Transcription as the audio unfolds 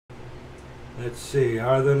Let's see,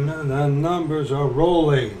 the numbers are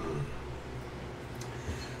rolling.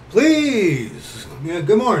 Please,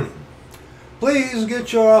 good morning. Please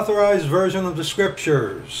get your authorized version of the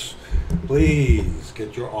scriptures. Please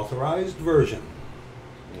get your authorized version.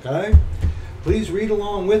 Okay? Please read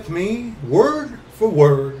along with me, word for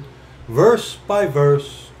word, verse by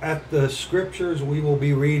verse, at the scriptures we will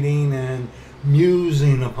be reading and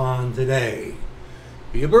musing upon today.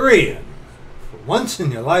 Be a Berean for once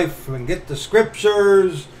in your life and get the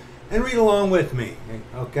scriptures and read along with me.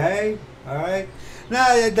 Okay? All right?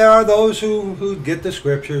 Now, there are those who get the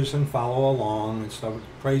scriptures and follow along and stuff.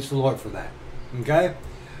 Praise the Lord for that. Okay?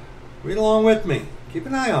 Read along with me. Keep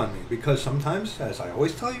an eye on me, because sometimes, as I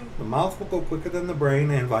always tell you, the mouth will go quicker than the brain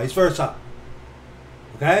and vice versa.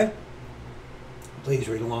 Okay? Please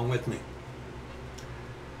read along with me.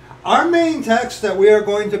 Our main text that we are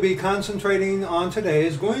going to be concentrating on today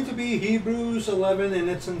is going to be Hebrews 11 in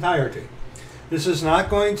its entirety. This is not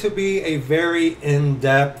going to be a very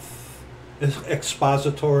in-depth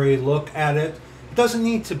expository look at it. It doesn't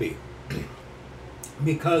need to be.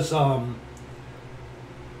 Because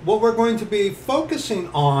what we're going to be focusing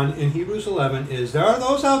on in Hebrews 11 is there are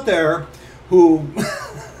those out there who,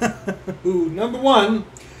 number one,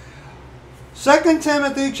 2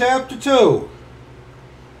 Timothy chapter 2.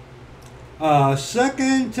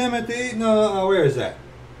 2 Timothy, where is that?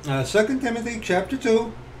 2 Timothy chapter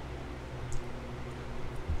 2,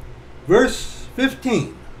 verse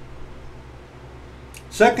 15.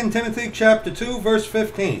 2 Timothy chapter 2, verse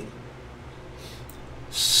 15.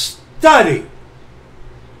 Study.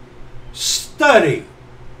 Study.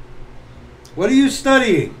 What are you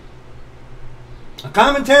studying? A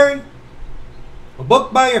commentary? A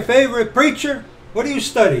book by your favorite preacher? What are you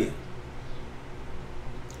studying?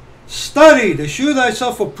 Study to shew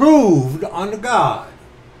thyself approved unto God,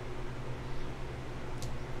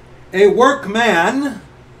 a workman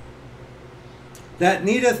that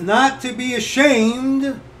needeth not to be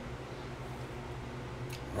ashamed,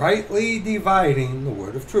 rightly dividing the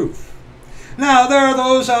word of truth. Now, there are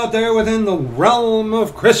those out there within the realm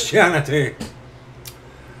of Christianity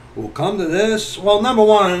who come to this. Well, number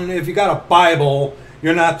one, if you got a Bible,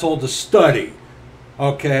 you're not told to study.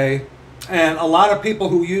 Okay? And a lot of people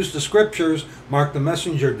who use the scriptures, Mark the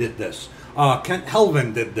Messenger did this. Kent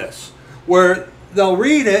Helvin did this. Where they'll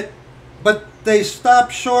read it, but they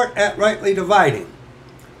stop short at rightly dividing.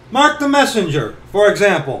 Mark the Messenger, for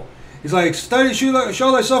example. He's like, study,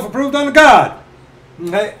 show thyself approved unto God.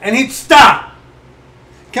 Okay? And he'd stop.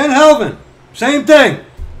 Ken Helvin, same thing.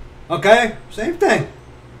 Okay? Same thing.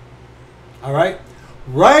 All right?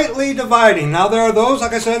 Rightly dividing. Now, there are those,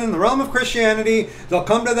 like I said, in the realm of Christianity, they'll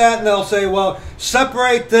come to that and they'll say, well,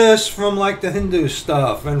 separate this from like the Hindu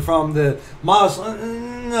stuff and from the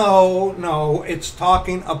Muslim. No, it's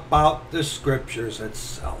talking about the scriptures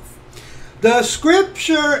itself. The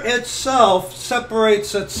scripture itself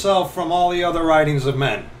separates itself from all the other writings of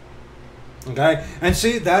men. Okay? And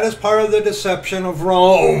see, that is part of the deception of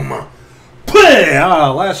Rome.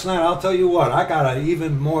 Last night, I'll tell you what, I got an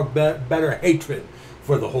even more better hatred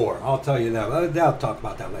for the whore. I'll tell you that. I'll talk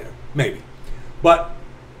about that later. Maybe. But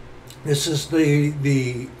this is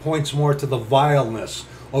the points more to the vileness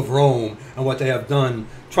of Rome and what they have done,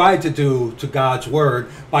 tried to do to God's word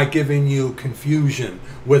by giving you confusion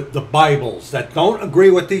with the Bibles that don't agree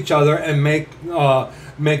with each other and make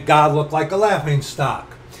God look like a laughing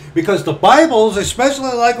stock. Because the Bibles,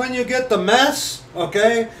 especially like when you get the mess,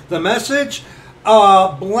 okay, the message,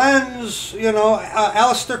 blends,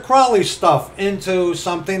 Aleister Crowley stuff into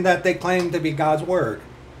something that they claim to be God's word.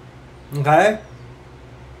 Okay?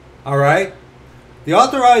 All right? The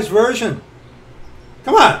authorized version.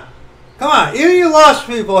 Come on. Even you lost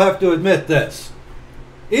people have to admit this.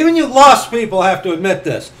 Even you lost people have to admit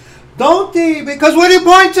this. Because what do you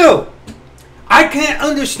point to? I can't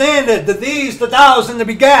understand it. The these, the thous, and the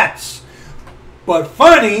begats. But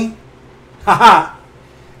funny, haha.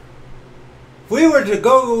 If we were to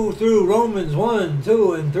go through Romans 1,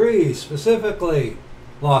 2, and 3 specifically,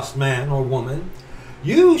 lost man or woman,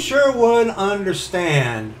 you sure would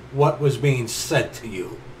understand what was being said to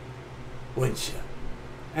you, wouldn't you?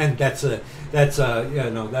 And that's a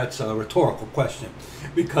rhetorical question,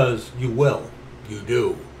 because you will, you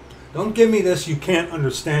do. Don't give me this, you can't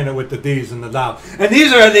understand it with the these and the thou. And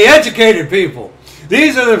these are the educated people.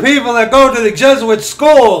 These are the people that go to the Jesuit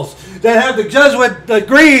schools, that have the Jesuit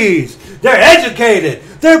degrees. They're educated.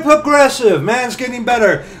 They're progressive. Man's getting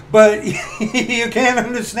better. But you can't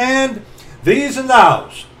understand these and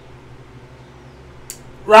thous.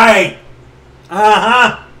 Right.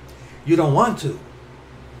 Uh-huh. You don't want to.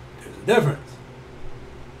 There's a difference.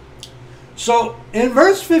 So, in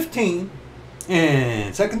verse 15,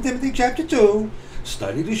 In 2 Timothy chapter 2,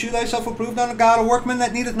 study to shew thyself approved unto God, a workman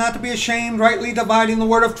that needeth not to be ashamed, rightly dividing the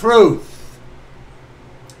word of truth.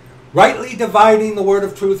 Rightly dividing the word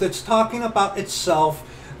of truth. It's talking about itself.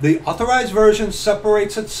 The Authorized Version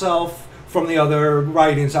separates itself from the other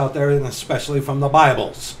writings out there, and especially from the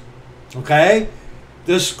Bibles. Okay?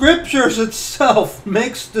 The Scriptures itself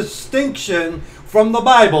makes distinction from the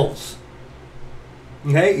Bibles.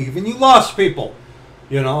 Okay? Even you lost people.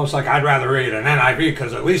 You know, it's like, I'd rather read an NIV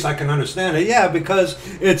because at least I can understand it. Yeah, because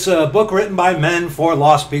it's a book written by men for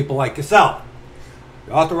lost people like yourself.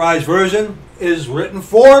 The Authorized Version is written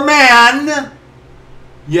for man.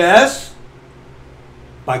 Yes.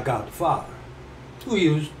 By God the Father. Who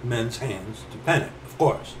used men's hands to pen it, of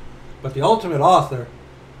course. But the ultimate author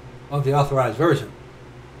of the Authorized Version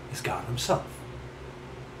is God himself.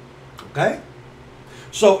 Okay?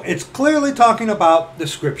 So it's clearly talking about the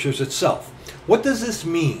Scriptures itself. What does this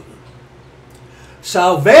mean?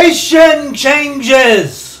 Salvation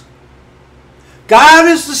changes. God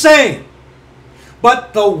is the same.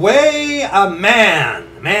 But the way a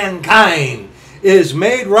mankind, is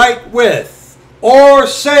made right with or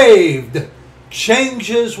saved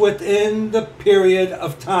changes within the period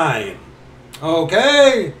of time.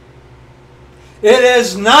 Okay? It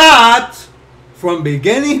is not from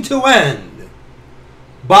beginning to end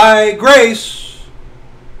by grace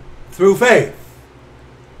through faith.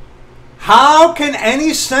 How can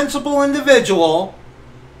any sensible individual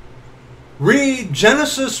read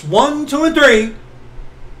Genesis 1, 2, and 3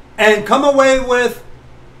 and come away with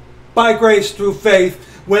by grace through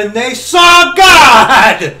faith when they saw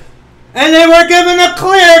God and they were given a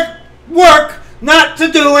clear work not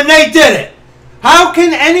to do and they did it? How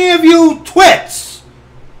can any of you twits,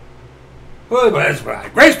 by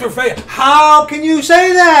grace through faith, how can you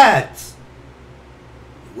say that?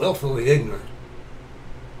 Willfully ignorant.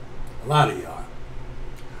 A lot of you are.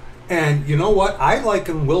 And you know what? I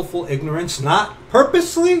liken willful ignorance, not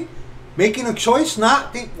purposely making a choice,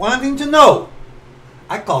 not wanting to know.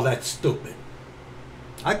 I call that stupid.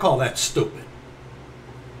 I call that stupid.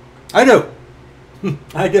 I do.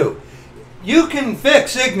 I do. You can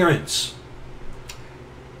fix ignorance.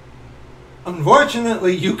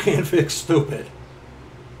 Unfortunately, you can't fix stupid.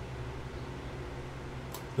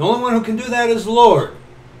 The only one who can do that is the Lord.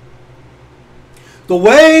 The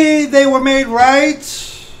way they were made right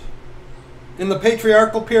in the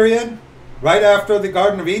patriarchal period, right after the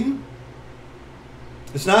Garden of Eden,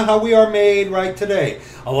 it's not how we are made right today.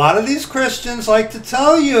 A lot of these Christians like to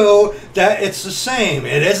tell you that it's the same.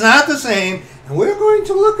 It is not the same, and we're going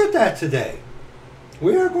to look at that today.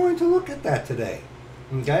 We are going to look at that today.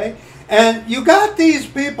 Okay? And you got these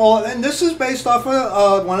people, and this is based off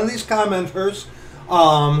of one of these commenters,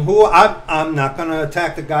 who I'm not going to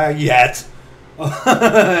attack the guy yet,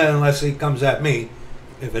 unless he comes at me,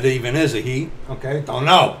 if it even is a he. Okay? Don't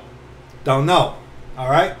know. Don't know. All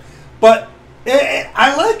right? But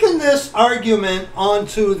I liken this argument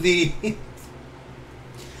onto the...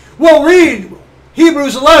 Well, read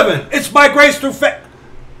Hebrews 11. It's by grace through faith.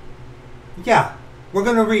 Yeah, we're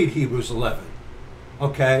going to read Hebrews 11.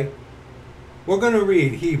 Okay? We're going to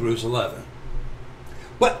read Hebrews 11.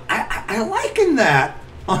 But I liken that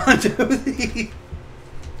onto the...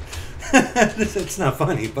 It's not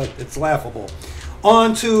funny, but it's laughable.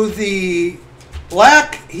 Onto the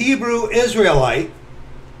black Hebrew Israelite.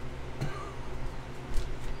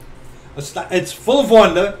 It's full of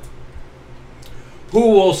wonder.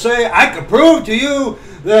 Who will say, I can prove to you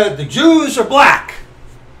that the Jews are black.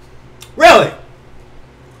 Really?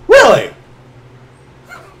 Really?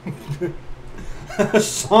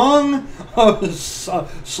 Song of Solomon,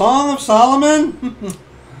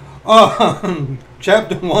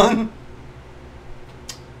 chapter 1,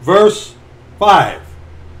 verse 5.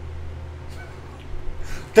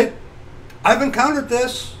 I've encountered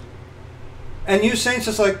this, and you saints,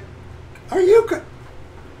 it's like, are you...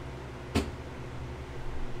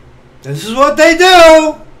 This is what they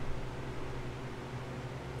do.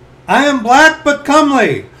 I am black but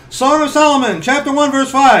comely. Song of Solomon, chapter 1,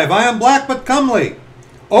 verse 5. I am black but comely.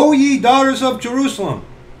 O ye daughters of Jerusalem,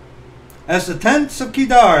 as the tents of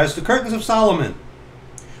Kedar, as the curtains of Solomon.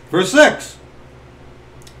 Verse 6.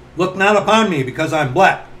 Look not upon me, because I am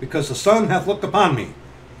black, because the sun hath looked upon me.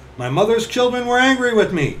 My mother's children were angry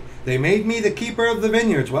with me. They made me the keeper of the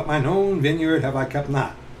vineyards, but mine own vineyard have I kept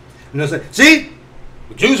not. And they'll say, see,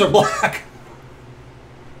 the Jews are black.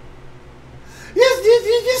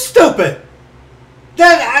 You're stupid.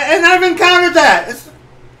 And I've encountered that.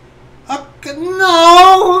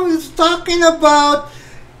 No, it's talking about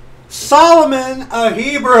Solomon, a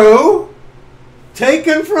Hebrew,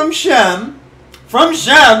 taken from Shem,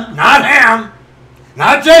 not Ham,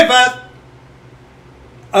 not Japheth.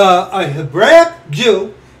 A Hebraic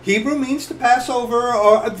Jew, Hebrew means to pass over,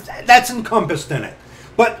 or that's encompassed in it.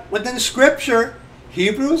 But within Scripture,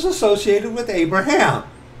 Hebrew is associated with Abraham,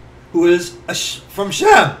 who is from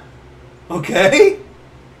Shem. Okay?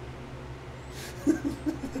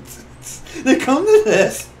 They come to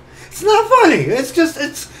this. It's not funny. It's just,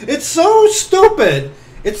 it's so stupid.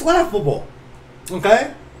 It's laughable.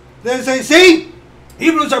 Okay? They say, see?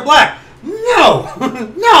 Hebrews are black. No.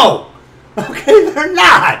 No. Okay, they're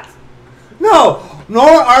not. No. Nor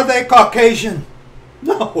are they Caucasian.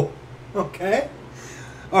 No. Okay?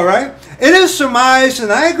 All right? It is surmised, and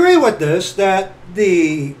I agree with this, that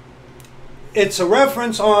it's a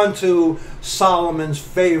reference on to Solomon's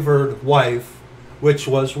favored wife, which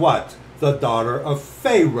was what? The daughter of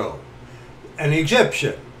Pharaoh, an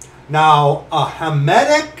Egyptian. Now, a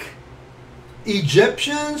Hamitic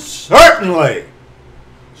Egyptian certainly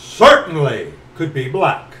could be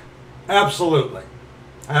black. Absolutely.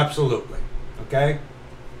 Absolutely. Okay?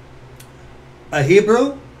 A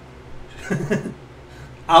Hebrew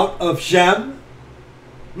out of Shem?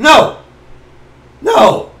 No.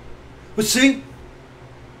 No. But see,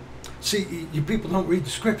 you people don't read the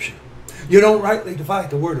Scripture. You don't rightly divide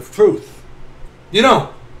the word of truth. You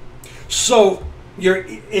don't. So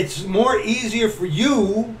it's more easier for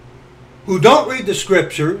you who don't read the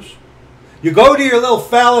Scriptures. You go to your little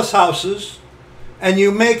phallus houses and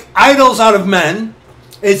you make idols out of men.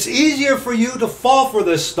 It's easier for you to fall for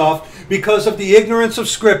this stuff because of the ignorance of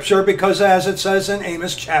Scripture, because as it says in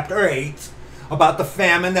Amos chapter 8, about the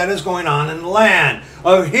famine that is going on in the land,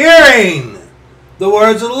 of hearing the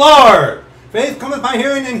words of the Lord. Faith cometh by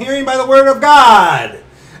hearing, and hearing by the word of God.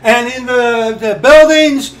 And in the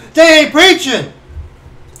buildings, they ain't preaching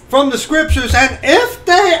from the Scriptures. And if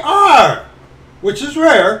they are, which is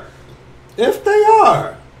rare, if they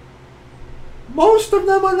are, most of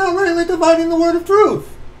them are not rightly dividing the word of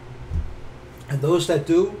truth. And those that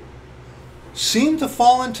do seem to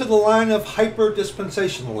fall into the line of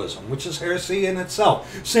hyper-dispensationalism, which is heresy in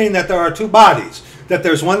itself, saying that there are two bodies, that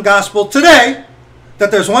there's one gospel today, that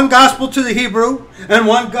there's one gospel to the Hebrew and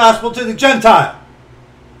one gospel to the Gentile.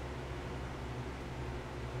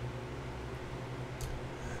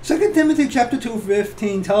 2 Timothy chapter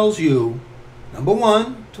 2:15 tells you, number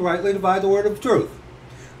one, to rightly divide the word of truth.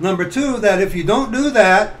 Number two, that if you don't do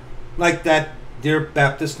that, like that dear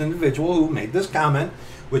Baptist individual who made this comment,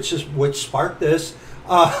 which sparked this,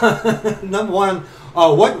 number one,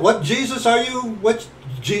 what Jesus are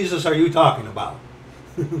you talking about?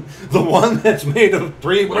 The one that's made of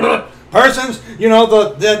three persons, you know,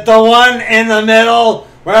 the one in the middle,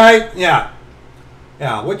 right? Yeah.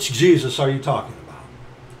 Which Jesus are you talking about?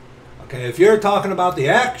 Okay, if you're talking about the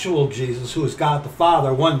actual Jesus, who is God the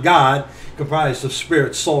Father, one God, comprised of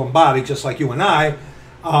spirit, soul, and body, just like you and I,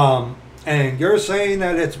 and you're saying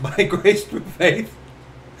that it's by grace through faith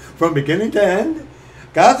from beginning to end,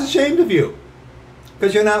 God's ashamed of you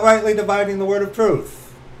because you're not rightly dividing the word of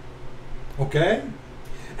truth. Okay?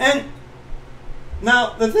 And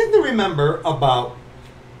now, the thing to remember about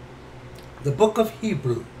the book of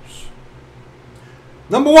Hebrews,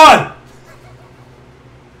 number one,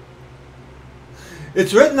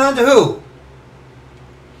 it's written unto who?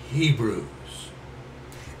 Hebrews.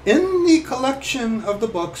 In the collection of the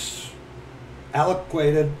books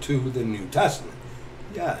allocated to the New Testament.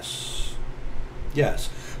 Yes. Yes.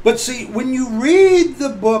 But see, when you read the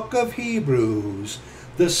book of Hebrews,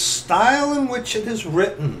 the style in which it is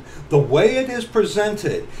written, the way it is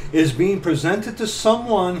presented, is being presented to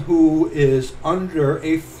someone who is under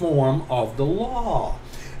a form of the law.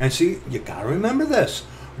 And see, you got to remember this.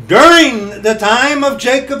 During the time of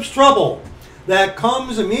Jacob's trouble, that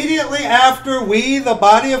comes immediately after we, the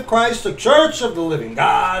body of Christ, the church of the living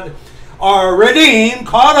God, are redeemed,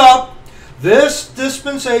 caught up, this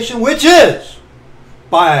dispensation, which is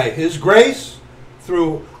by His grace,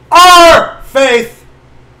 through our faith,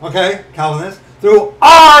 okay, Calvinist, through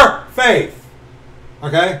our faith,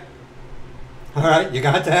 okay? All right, you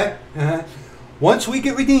got that? Once we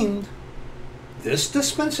get redeemed, this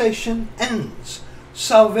dispensation ends.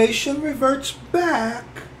 Salvation reverts back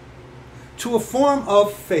to a form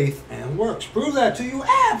of faith and works. Prove that to you?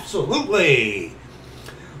 Absolutely.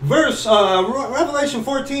 Revelation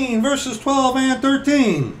 14, verses 12 and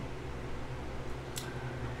 13.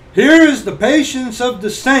 Here is the patience of the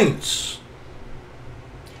saints.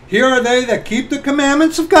 Here are they that keep the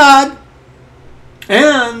commandments of God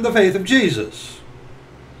and the faith of Jesus.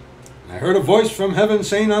 I heard a voice from heaven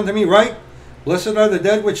saying unto me, Write, Blessed are the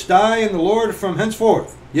dead which die in the Lord from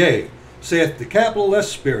henceforth. Yea, saith the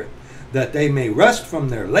capitalist Spirit, that they may rest from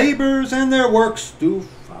their labors and their works do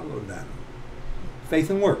follow them. Faith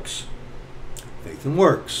and works. Faith and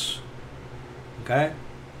works. Okay?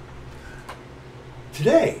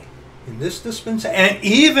 Today, in this dispensation, and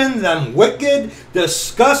even them wicked,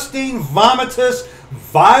 disgusting, vomitous,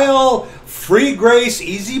 vile, free grace,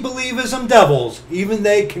 easy believism devils, even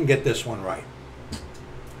they can get this one right.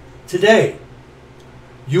 Today,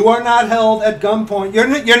 you are not held at gunpoint. You're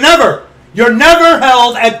never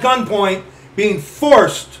held at gunpoint being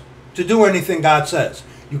forced to do anything God says.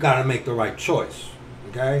 You got to make the right choice.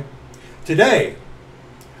 Okay? Today,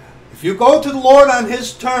 if you go to the Lord on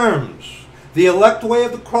His terms, the elect way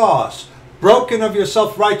of the cross, broken of your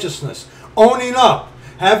self-righteousness, owning up,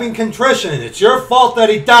 having contrition, it's your fault that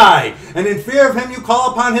He died, and in fear of Him you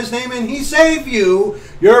call upon His name and He saved you,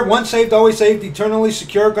 you're once saved, always saved, eternally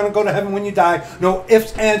secure, going to go to heaven when you die. No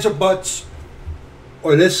ifs, ands, or buts,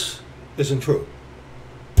 or this isn't true.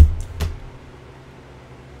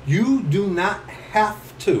 You do not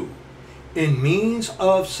have to, in means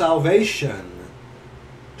of salvation,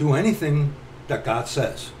 do anything that God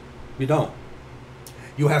says. You don't.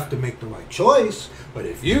 You have to make the right choice. But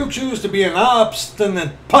if you choose to be an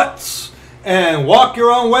obstinate putz and walk your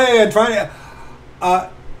own way and try to,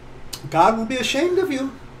 God will be ashamed of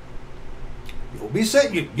you. You'll be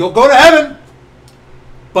saved. You'll go to heaven.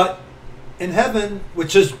 But in heaven,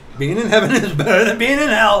 which is being in heaven is better than being in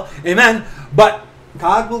hell. Amen. But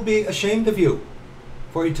God will be ashamed of you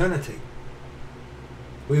for eternity.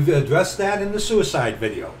 We've addressed that in the suicide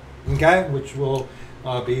video, okay, which will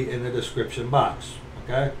be in the description box,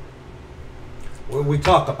 okay, where we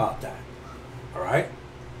talk about that, all right?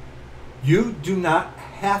 You do not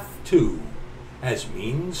have to, as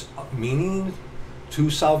meaning to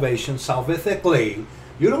salvation, salvifically,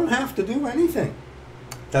 you don't have to do anything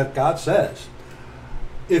that God says.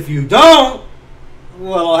 If you don't,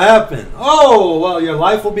 what'll happen? Oh, well, your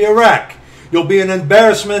life will be a wreck. You'll be an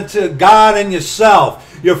embarrassment to God and yourself.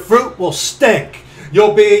 Your fruit will stink.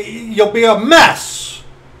 You'll be a mess.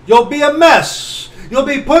 You'll be a mess. You'll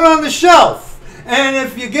be put on the shelf. And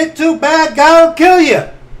if you get too bad, God will kill you.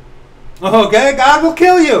 Okay? God will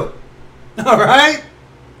kill you. All right?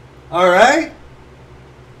 All right?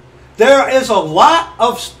 There is a lot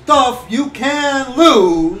of stuff you can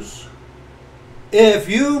lose if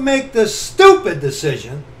you make the stupid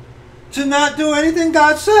decision to not do anything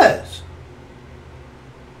God says.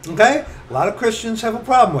 Okay? A lot of Christians have a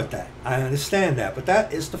problem with that. I understand that, but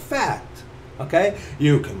that is the fact. Okay?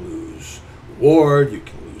 You can lose reward, you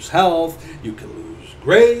can lose health, you can lose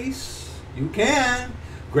grace. You can.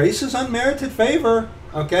 Grace is unmerited favor.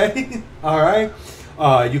 Okay? All right?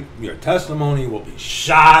 Your testimony will be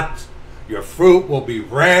shot. Your fruit will be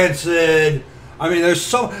rancid. I mean,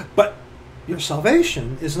 but your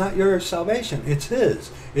salvation is not your salvation. It's His.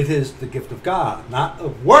 It is the gift of God, not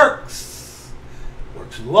of works.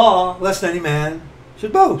 Works of law, lest any man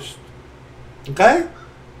should boast. Okay?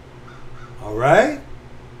 All right?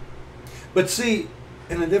 But see,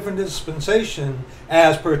 in a different dispensation,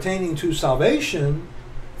 as pertaining to salvation,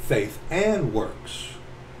 faith and works.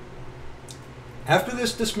 After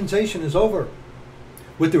this dispensation is over,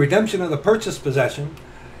 with the redemption of the purchased possession,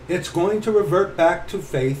 it's going to revert back to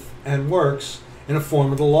faith and works in a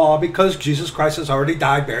form of the law, because Jesus Christ has already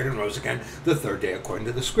died, buried, and rose again the third day according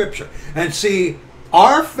to the Scripture. And see,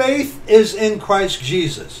 our faith is in Christ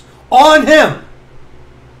Jesus. On Him.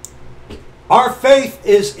 Our faith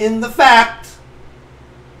is in the fact,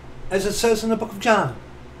 as it says in the book of John,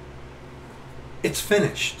 it's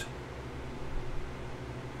finished.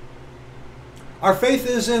 Our faith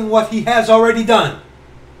is in what He has already done.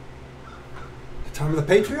 The time of the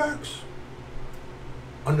patriarchs,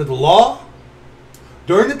 under the law,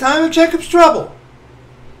 during the time of Jacob's trouble,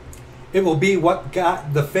 it will be what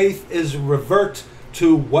God, the faith is revert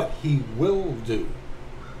to what He will do.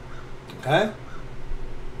 Okay?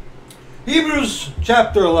 Hebrews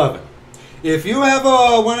chapter 11. If you have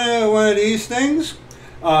one of these things,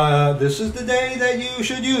 this is the day that you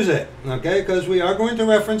should use it. Okay? Because we are going to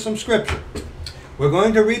reference some scripture. We're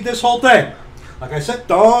going to read this whole thing. Like I said,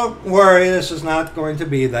 don't worry, this is not going to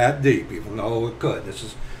be that deep, even though it could.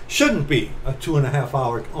 Shouldn't be a 2.5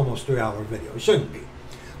 hour, almost 3 hour video. It shouldn't be.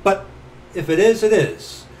 But if it is, it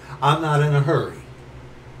is. I'm not in a hurry.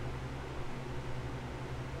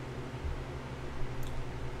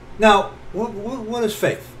 Now, what is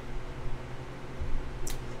faith?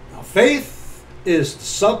 Now, faith is the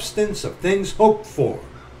substance of things hoped for,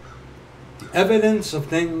 the evidence of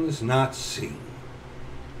things not seen.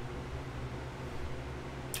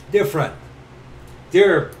 Dear friend,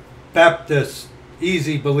 dear Baptist,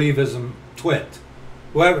 easy believism twit,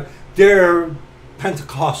 whoever, dear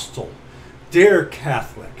Pentecostal, dear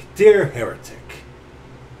Catholic, dear heretic,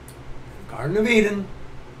 Garden of Eden,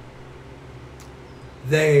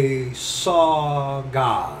 they saw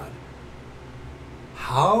God.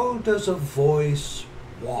 How does a voice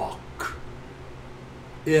walk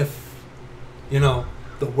if, the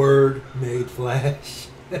Word made flesh?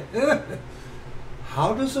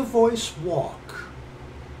 How does a voice walk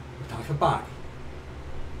without a body?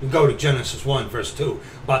 You go to Genesis 1, verse 2,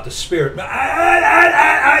 about the Spirit.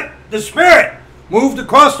 The Spirit moved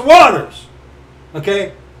across the waters.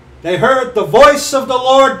 Okay? They heard the voice of the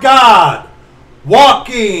Lord God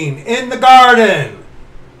walking in the garden.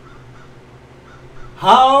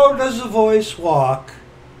 How does a voice walk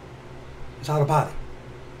without a body?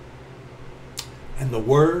 And the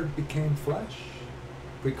Word became flesh.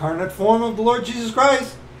 Pre-incarnate form of the Lord Jesus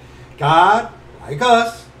Christ. God, like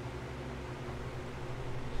us.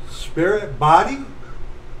 Spirit, body.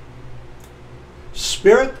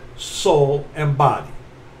 Spirit, soul, and body.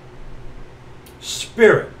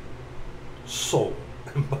 Spirit, soul,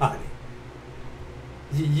 and body.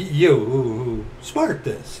 You who sparked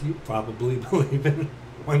this, you probably believe in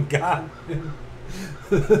one God in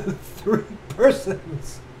 3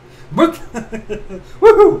 persons.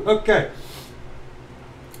 Woohoo! Okay.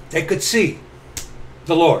 They could see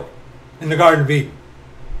the Lord in the Garden of Eden.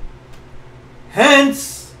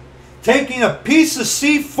 Hence, taking a piece of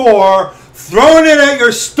C4, throwing it at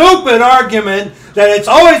your stupid argument that it's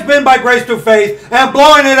always been by grace through faith, and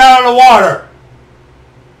blowing it out of the water.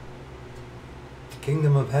 The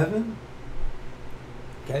kingdom of heaven.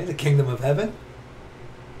 Okay, the kingdom of heaven.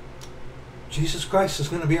 Jesus Christ is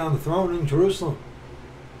going to be on the throne in Jerusalem.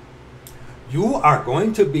 You are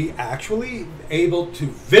going to be actually able to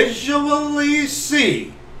visually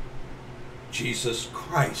see Jesus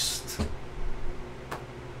Christ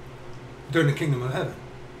during the kingdom of heaven.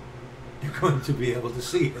 You're going to be able to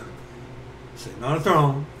see him sitting on a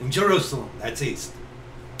throne in Jerusalem. That's east.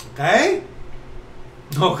 Okay?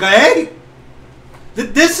 Okay?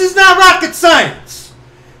 This is not rocket science.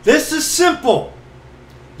 This is simple.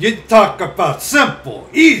 You talk about simple,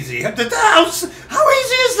 easy. How easy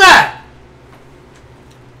is that?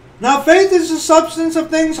 Now, faith is the substance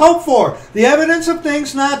of things hoped for, the evidence of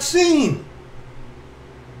things not seen.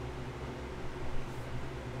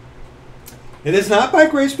 It is not by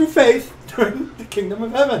grace through faith during the kingdom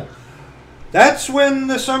of heaven. That's when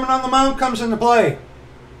the Sermon on the Mount comes into play.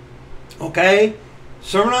 Okay?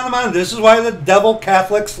 Sermon on the Mount. This is why the devil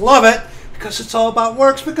Catholics love it, because it's all about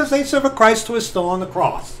works, because they serve a Christ who is still on the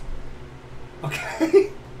cross.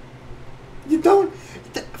 Okay? You don't...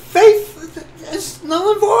 Faith is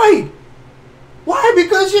null and void. Why?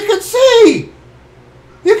 Because you can see.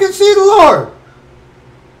 You can see the Lord.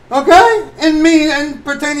 Okay? In me and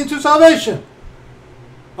pertaining to salvation.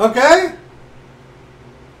 Okay?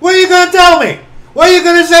 What are you going to tell me? What are you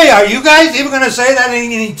going to say? Are you guys even going to say that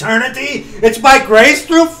in eternity it's by grace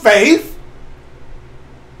through faith?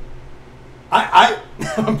 I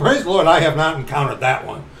praise the Lord, I have not encountered that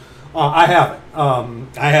one. I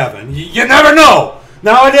haven't. You never know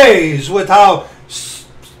nowadays with how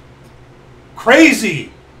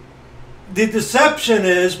crazy the deception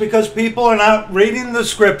is, because people are not reading the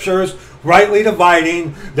scriptures, rightly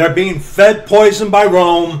dividing. They're being fed poison by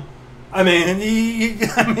Rome. I mean,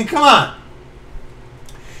 come on.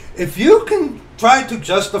 If you can try to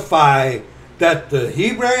justify that the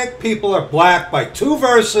Hebraic people are black by 2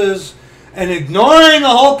 verses and ignoring the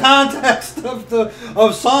whole context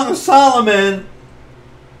of Song of Solomon,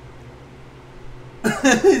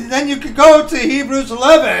 then you could go to Hebrews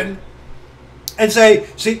 11 and say,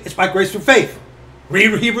 see, it's by grace through faith.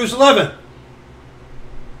 Read Hebrews 11.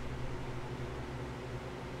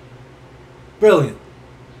 Brilliant.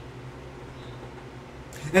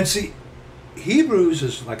 And see, Hebrews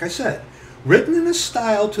is, like I said, written in a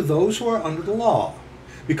style to those who are under the law.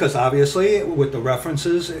 Because obviously, with the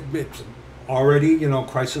references, it's already,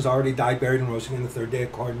 Christ has already died, buried, and rose again the 3rd day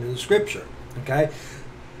according to the scripture. Okay?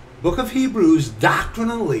 Book of Hebrews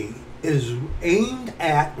doctrinally is aimed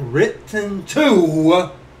at, written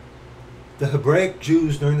to the Hebraic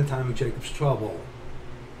Jews during the time of Jacob's trouble.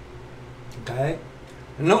 Okay?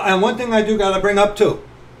 And one thing I do got to bring up too.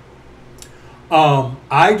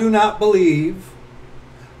 I do not believe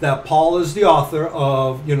that Paul is the author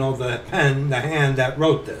of, the pen, the hand that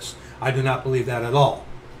wrote this. I do not believe that at all.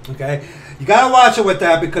 Okay? You got to watch it with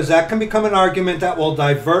that, because that can become an argument that will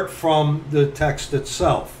divert from the text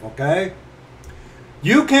itself. Okay?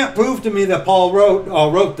 You can't prove to me that Paul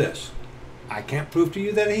wrote this. I can't prove to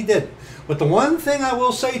you that he didn't. But the one thing I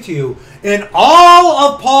will say to you, in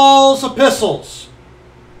all of Paul's epistles,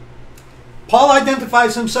 Paul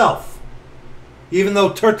identifies himself. Even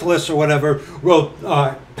though Tertullus or whatever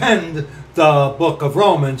penned the book of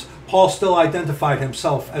Romans, Paul still identified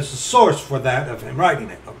himself as the source for that of him writing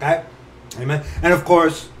it. Okay? Amen. And of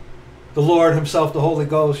course, the Lord himself, the Holy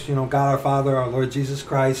Ghost, God our Father, our Lord Jesus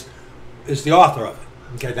Christ, is the author of it.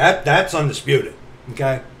 Okay? That's undisputed.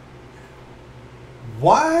 Okay?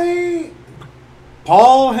 Why?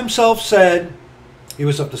 Paul himself said he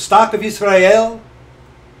was of the stock of Israel,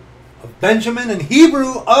 of Benjamin, and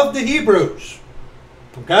Hebrew of the Hebrews.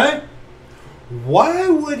 Okay? Why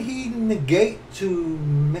would he negate to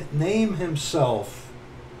name himself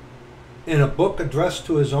in a book addressed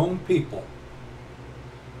to his own people?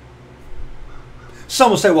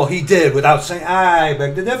 Some will say, well, he did without saying. I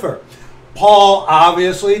beg to differ. Paul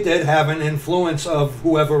obviously did have an influence of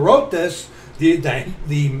whoever wrote this, the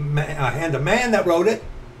hand of man that wrote it.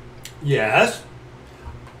 Yes.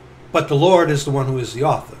 But the Lord is the one who is the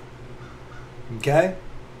author. Okay?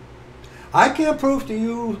 I can't prove to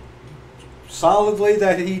you solidly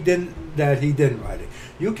that he didn't write it.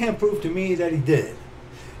 You can't prove to me that he did.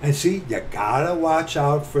 And see, you gotta watch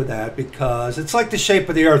out for that, because it's like the shape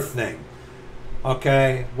of the earth thing.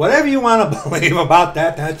 Okay? Whatever you want to believe about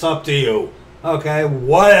that, that's up to you. Okay?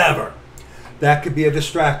 Whatever. That could be a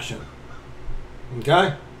distraction.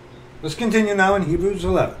 Okay? Let's continue now in Hebrews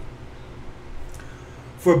 11.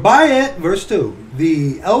 For by it, verse 2,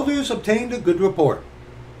 the elders obtained a good report.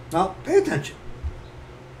 Now, pay attention.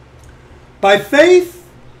 By faith,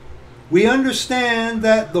 we understand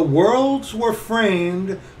that the worlds were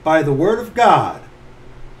framed by the word of God,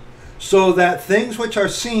 so that things which are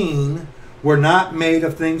seen were not made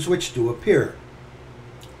of things which do appear.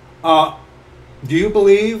 Do you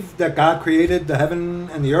believe that God created the heaven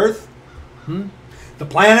and the earth? The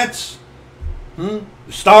planets? The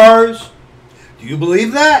stars? Do you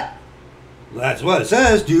believe that? That's what it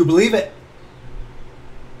says. Do you believe it?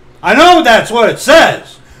 I know that's what it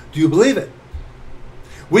says. Do you believe it?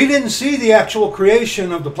 We didn't see the actual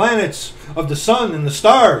creation of the planets, of the sun and the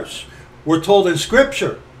stars. We're told in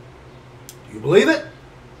Scripture. Do you believe it?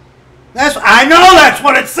 I know that's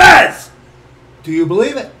what it says. Do you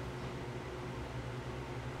believe it?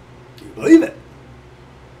 Do you believe it?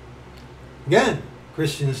 Again,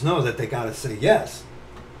 Christians know that they got to say yes.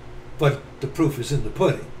 But the proof is in the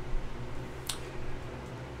pudding.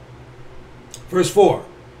 Verse 4.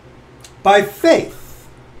 By faith,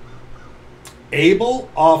 Abel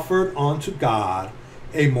offered unto God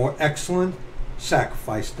a more excellent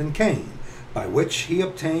sacrifice than Cain, by which he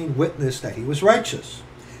obtained witness that he was righteous,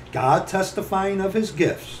 God testifying of his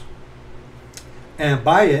gifts. And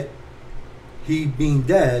by it, he being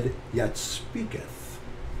dead, yet speaketh.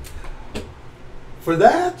 For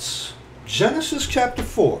that's Genesis chapter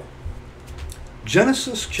 4.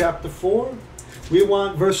 Genesis chapter 4. We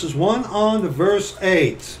want verses 1 on to verse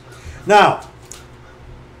 8. Now,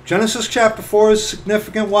 Genesis chapter 4 is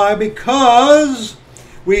significant. Why? Because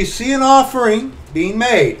we see an offering being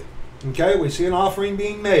made. Okay, we see an offering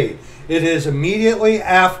being made. It is immediately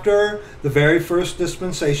after the very first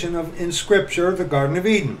dispensation in Scripture, the Garden of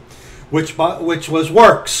Eden, which was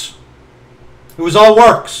works. It was all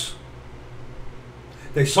works.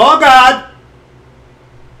 They saw God.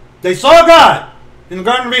 They saw God in the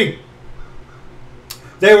Garden of Eden.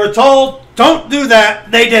 They were told, don't do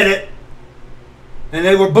that. They did it. And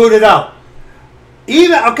they were booted out.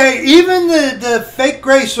 Even the fake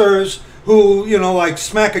gracers who, like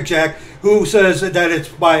Smackajack, who says that it's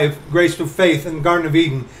by grace through faith in the Garden of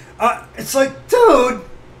Eden. It's like, dude,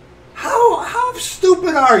 how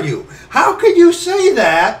stupid are you? How could you say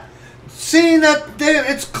that, seeing that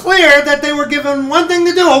it's clear that they were given one thing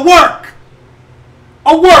to do, a work.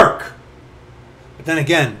 A work. But then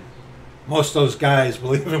again, most of those guys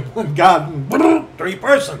believe in one God and 3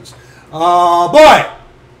 persons. Oh boy.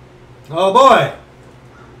 Oh boy.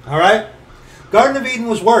 All right? Garden of Eden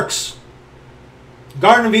was works.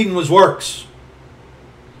 Garden of Eden was works.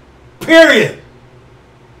 Period.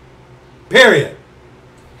 Period.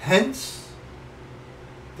 Hence,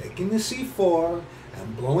 taking the C4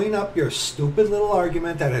 and blowing up your stupid little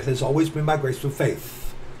argument that it has always been by grace through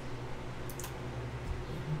faith.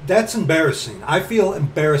 That's embarrassing. I feel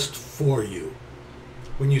embarrassed for you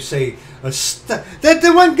when you say that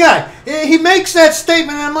the one guy, he makes that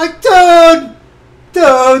statement and I'm like,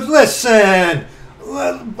 dude, listen.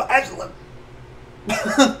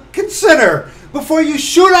 Consider before you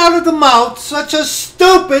shoot out of the mouth such a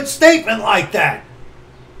stupid statement like that.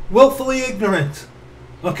 Willfully ignorant.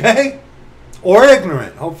 Okay? Or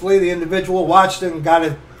ignorant. Hopefully the individual watched it and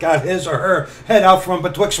got his or her head out from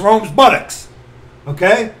betwixt Rome's buttocks.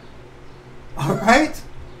 Okay? Alright?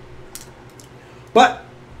 But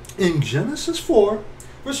in Genesis 4,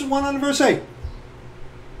 verses 1 on to verse 8.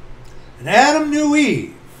 And Adam knew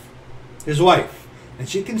Eve, his wife, and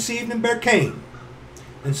she conceived and bare Cain,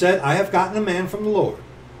 and said, I have gotten a man from the Lord.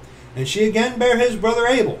 And she again bare his brother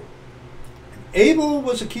Abel. And Abel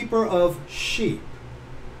was a keeper of sheep,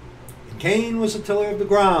 and Cain was a tiller of the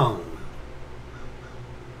ground.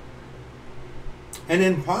 And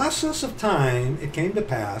in process of time it came to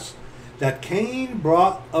pass that Cain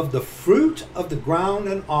brought of the fruit of the ground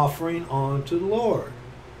an offering unto the Lord.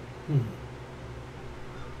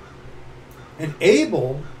 And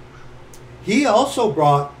Abel, he also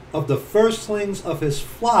brought of the firstlings of his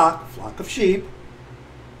flock of sheep,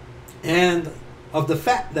 and of the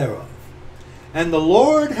fat thereof. And the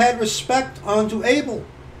Lord had respect unto Abel,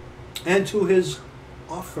 and to his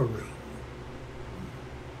offering.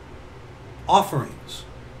 Offerings.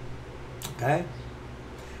 Okay?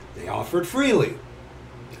 They offered freely.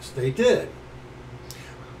 Yes, they did.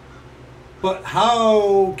 But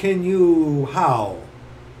how can you, how?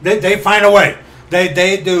 They find a way. They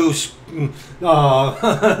do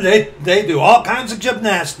they do all kinds of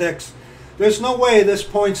gymnastics. There's no way this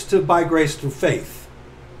points to by grace through faith.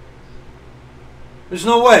 There's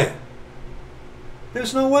no way.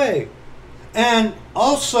 There's no way. And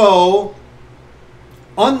also,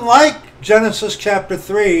 unlike Genesis chapter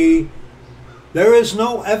 3, there is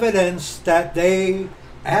no evidence that they,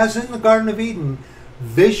 as in the Garden of Eden,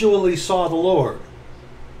 visually saw the Lord.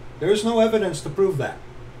 There's no evidence to prove that.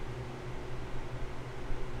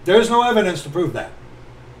 There's no evidence to prove that.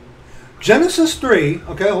 Genesis 3,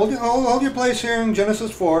 okay, hold your place here in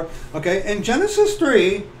Genesis 4. Okay, in Genesis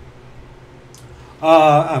 3,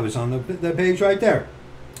 I was on the page right there.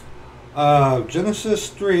 Genesis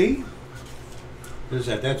 3, there's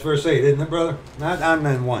that. That's verse 8, isn't it, brother? Not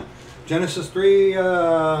on 1. Genesis 3,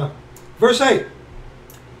 verse 8.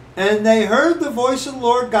 And they heard the voice of the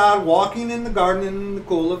Lord God walking in the garden in the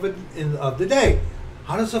cool of the day.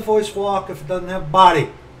 How does a voice walk if it doesn't have a body?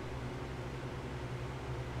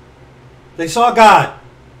 They saw God.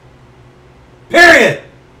 Period.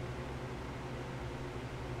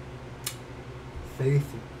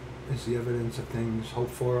 Faith is the evidence of things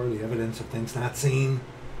hoped for, the evidence of things not seen.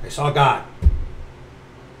 They saw God.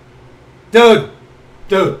 Dude,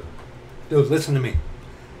 listen to me.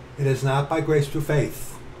 It is not by grace through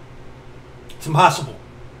faith. It's impossible.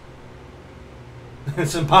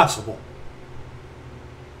 It's impossible.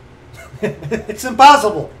 It's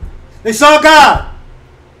impossible. They saw God.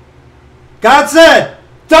 God said,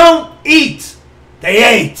 don't eat. They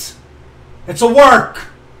ate. It's a work.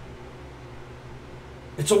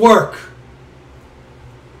 It's a work.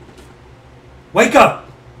 Wake up.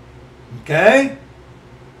 Okay?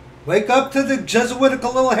 Wake up to the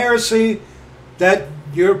Jesuitical little heresy that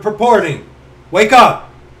you're purporting. Wake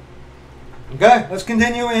up. Okay? Let's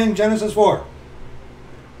continue in Genesis 4.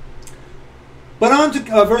 But on to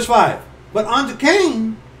verse 5. But unto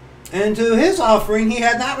Cain and to his offering he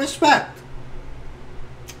had not respect.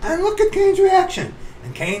 And look at Cain's reaction.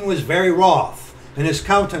 And Cain was very wroth, and his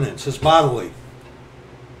countenance, his bodily,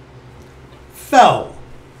 fell.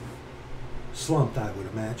 Slumped, I would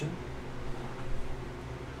imagine.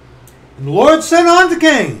 And the Lord said unto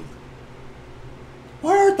Cain,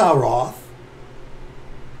 why art thou wroth?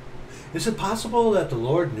 Is it possible that the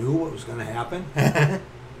Lord knew what was going to happen? And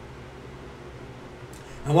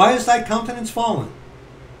why is thy countenance fallen?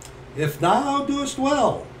 If thou doest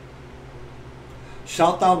well,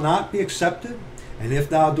 shalt thou not be accepted? And if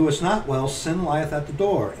thou doest not well, sin lieth at the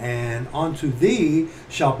door, and unto thee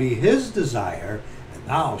shall be his desire, and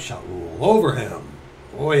thou shalt rule over him.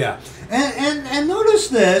 Oh yeah. And notice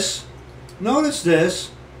this. Notice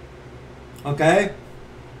this. Okay.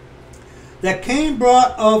 That Cain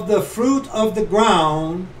brought of the fruit of the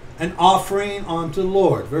ground an offering unto the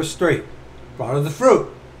Lord. Verse 3. Brought of the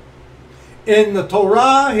fruit. In the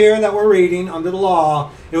Torah here that we're reading, under the law,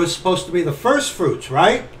 it was supposed to be the first fruits,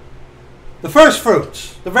 right? The first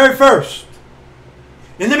fruits. The very first.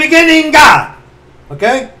 In the beginning, God.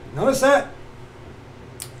 Okay? Notice that?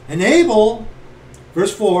 And Abel,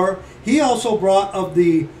 verse 4, he also brought of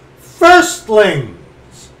the firstlings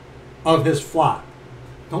of his flock.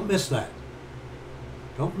 Don't miss that.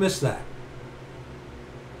 Don't miss that.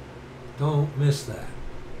 Don't miss that.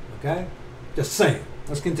 Okay? Just saying.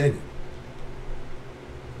 Let's continue.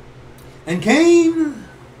 And Cain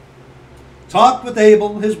talked with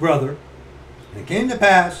Abel, his brother. And it came to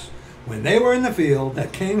pass, when they were in the field,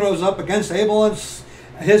 that Cain rose up against Abel and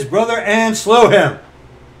his brother and slew him.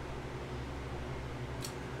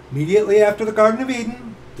 Immediately after the Garden of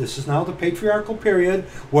Eden, this is now the patriarchal period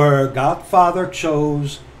where God Father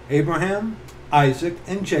chose Abraham, Isaac,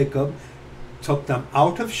 and Jacob, took them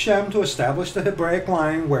out of Shem to establish the Hebraic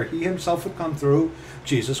line where he himself would come through.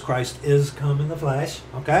 Jesus Christ is come in the flesh.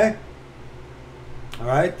 Okay? All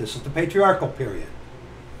right, this is the patriarchal period.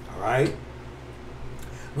 All right.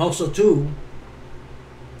 And also, too,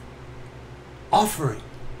 offering.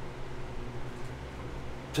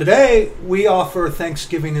 Today, we offer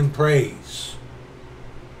thanksgiving and praise.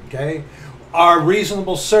 Okay? Our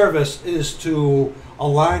reasonable service is to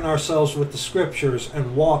align ourselves with the Scriptures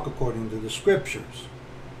and walk according to the Scriptures.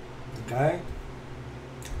 Okay?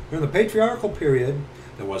 During the patriarchal period,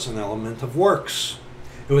 there was an element of works.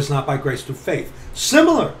 It was not by grace through faith.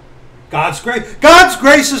 Similar. God's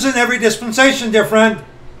grace is in every dispensation, dear friend.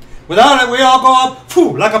 Without it, we all go up,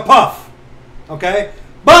 like a puff. Okay?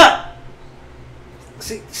 But,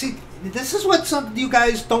 see, this is what some of you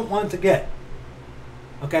guys don't want to get.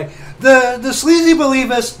 Okay? The sleazy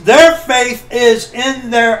believers, their faith is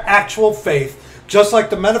in their actual faith. Just like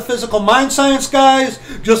the metaphysical mind science guys,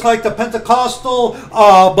 just like the Pentecostal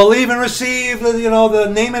believe and receive,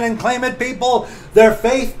 the name it and claim it people, their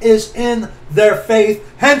faith is in their faith,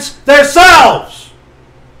 hence their selves.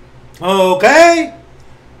 Okay?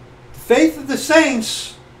 The faith of the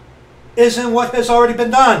saints is in what has already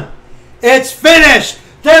been done. It's finished.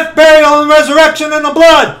 Death, burial, and resurrection in the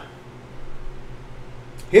blood.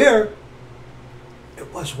 Here,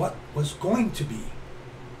 it was what was going to be.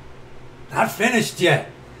 Not finished yet.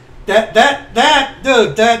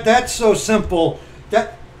 That's so simple.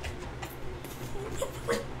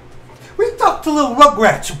 We talked to little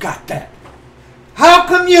rugrats who got that. How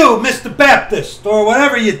come you, Mr. Baptist, or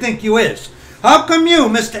whatever you think you is? How come you,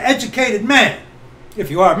 Mr. Educated Man, if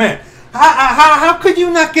you are a man, how could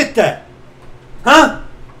you not get that? Huh?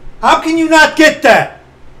 How can you not get that?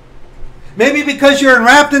 Maybe because you're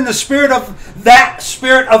enwrapped in the spirit of that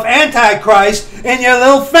spirit of Antichrist in your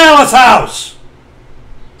little phallus house.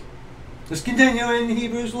 Let's continue in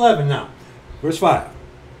Hebrews 11 now. Verse 5.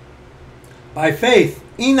 By faith,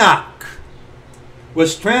 Enoch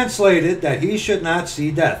was translated that he should not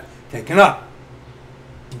see death. Taken up.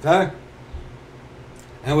 Okay?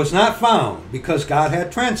 And was not found because God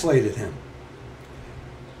had translated him.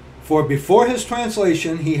 For before his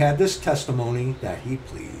translation, he had this testimony that he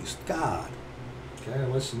pleased God. Okay,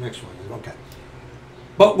 what's the next one? Okay.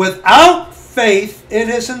 But without faith, it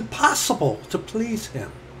is impossible to please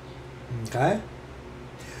him. Okay?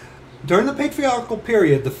 During the patriarchal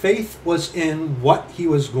period, the faith was in what he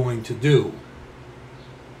was going to do.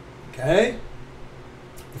 Okay?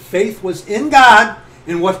 The faith was in God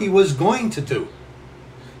in what he was going to do.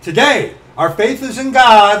 Today, our faith is in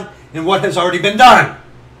God in what has already been done.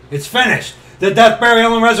 It's finished. The death,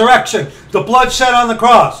 burial, and resurrection. The blood shed on the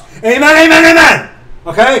cross. Amen, amen, amen.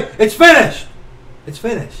 Okay? It's finished. It's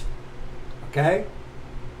finished. Okay?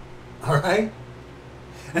 All right?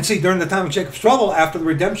 And see, during the time of Jacob's trouble, after the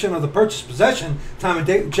redemption of the purchased possession, time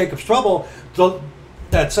of Jacob's trouble,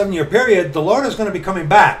 that 7-year period, the Lord is going to be coming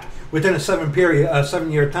back within a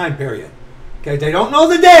 7-year time period. Okay? They don't know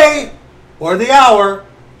the day or the hour.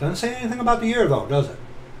 Doesn't say anything about the year, though, does it?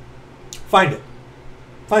 Find it.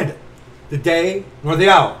 Find it. The day nor the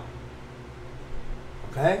hour.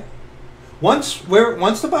 Okay? Once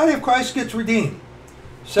the body of Christ gets redeemed,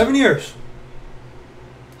 7 years.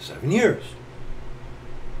 7 years.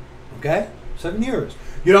 Okay? 7 years.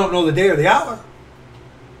 You don't know the day or the hour.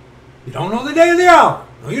 You don't know the day or the hour.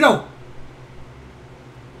 No, you don't.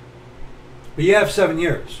 But you have 7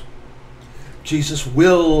 years. Jesus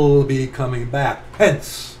will be coming back.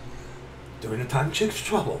 Hence, during the time of Jacob's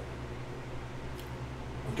trouble.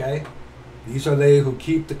 Okay? These are they who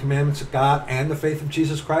keep the commandments of God and the faith of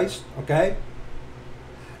Jesus Christ. Okay?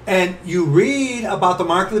 And you read about the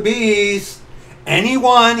mark of the beast.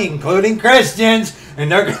 Anyone, including Christians,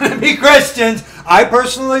 and they're going to be Christians. I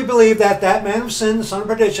personally believe that that man of sin, the son of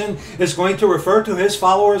perdition, is going to refer to his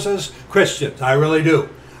followers as Christians. I really do.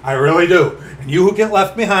 I really do. And you who get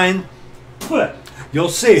left behind, you'll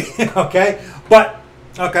see. Okay? But,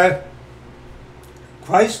 okay,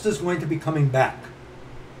 Christ is going to be coming back.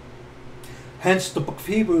 Hence, the book of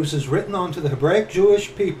Hebrews is written onto the Hebraic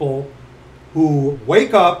Jewish people who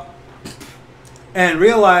wake up and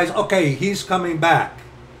realize, okay, he's coming back.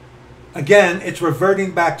 Again, it's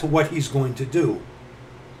reverting back to what he's going to do.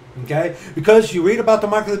 Okay? Because you read about the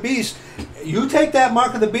mark of the beast, you take that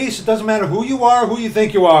mark of the beast, it doesn't matter who you are, who you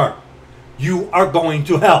think you are. You are going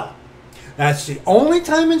to hell. That's the only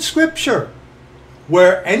time in Scripture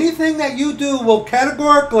where anything that you do will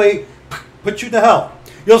categorically put you to hell.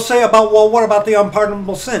 You'll say about, well, what about the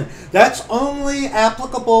unpardonable sin? That's only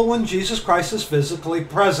applicable when Jesus Christ is physically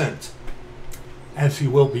present, as he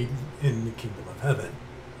will be in the kingdom of heaven.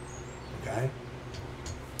 Okay?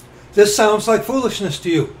 This sounds like foolishness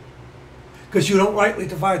to you, because you don't rightly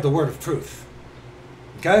divide the word of truth.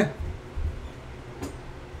 Okay?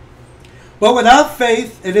 But without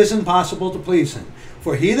faith it is impossible to please him.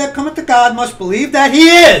 For he that cometh to God must believe that he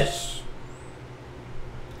is,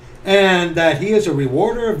 and that he is a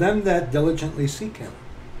rewarder of them that diligently seek him.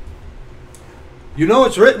 You know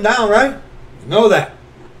it's written down, right? You know that.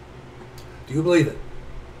 Do you believe it?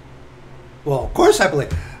 Well, of course I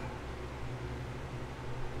believe.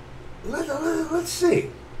 Let's see.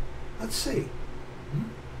 Let's see.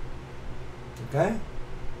 Okay?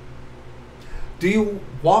 Do you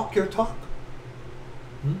walk your talk?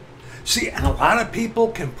 See, and a lot of people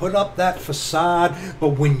can put up that facade, but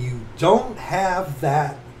when you don't have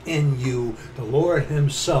that in you, the Lord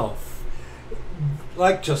himself,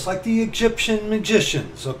 just like the Egyptian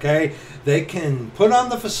magicians, okay? They can put on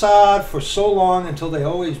the facade for so long until they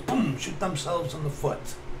always, boom, shoot themselves in the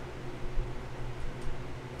foot.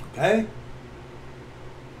 Okay?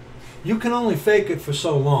 You can only fake it for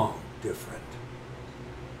so long, dear friend.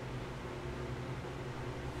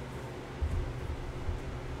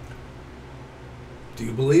 Do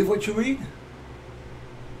you believe what you read?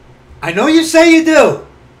 I know you say you do.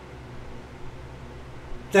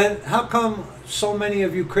 Then how come so many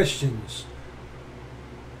of you Christians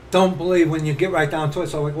don't believe when you get right down to it?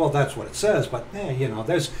 So, well, that's what it says, but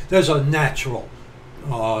there's a natural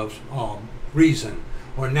reason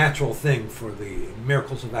or natural thing for the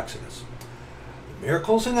miracles of Exodus. The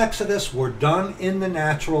miracles in Exodus were done in the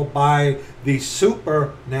natural by the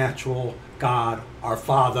supernatural God, our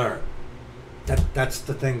Father. That's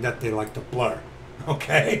the thing that they like to blur.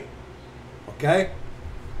 Okay? Okay?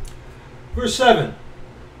 Verse 7.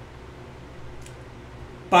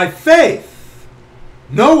 By faith,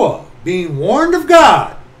 Noah, being warned of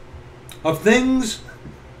God of things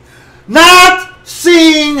not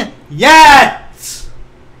seen yet,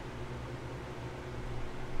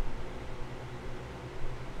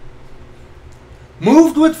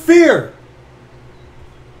 moved with fear,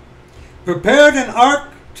 prepared an ark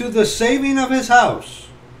to the saving of his house,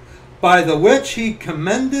 by the which he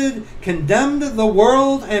condemned the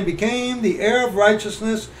world and became the heir of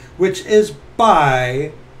righteousness, which is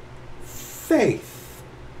by faith.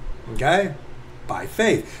 Okay? By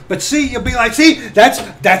faith. But see, you'll be like, see,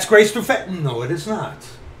 that's grace through faith. No, it is not.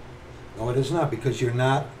 No, it is not, because you're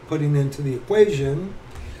not putting into the equation.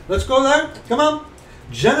 Let's go there. Come on.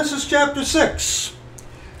 Genesis chapter 6.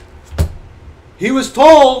 He was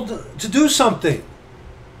told to do something.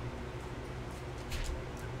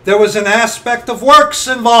 There was an aspect of works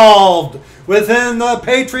involved within the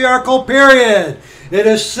patriarchal period. It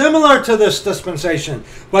is similar to this dispensation,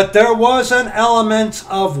 but there was an element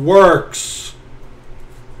of works.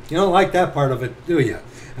 You don't like that part of it, do you?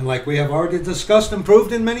 And like we have already discussed and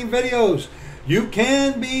proved in many videos, you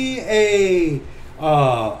can be a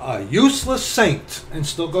useless saint and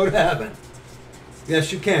still go to heaven.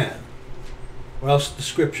 Yes, you can. Or else the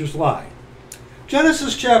scriptures lie.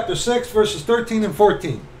 Genesis chapter 6, verses 13 and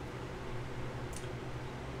 14.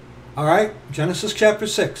 All right, Genesis chapter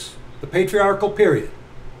 6, the patriarchal period.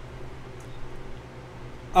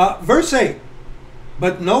 Verse 8.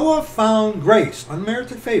 But Noah found grace,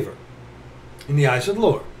 unmerited favor, in the eyes of the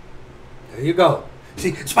Lord. There you go. See,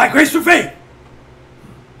 it's by grace through faith.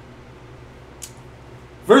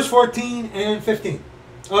 Verse 14 and 15.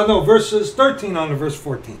 Verses 13 on to verse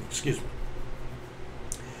 14. Excuse me.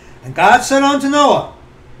 And God said unto Noah,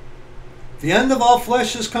 the end of all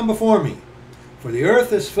flesh is come before me, for the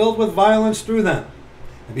earth is filled with violence through them.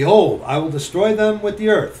 And behold, I will destroy them with the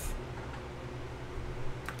earth.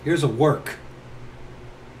 Here's a work.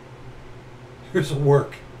 Here's a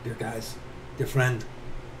work, dear guys, dear friend.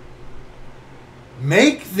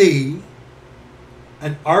 Make thee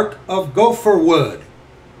an ark of gopher wood.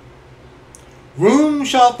 Room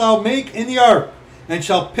shalt thou make in the ark, and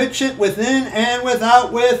shall pitch it within and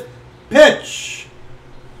without with pitch.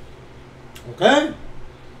 Okay?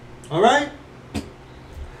 All right?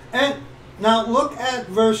 And now look at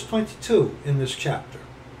verse 22 in this chapter.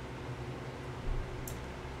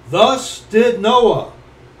 Thus did Noah,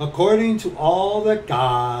 according to all that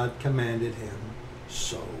God commanded him,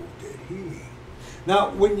 so did he. Now,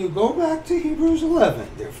 when you go back to Hebrews 11,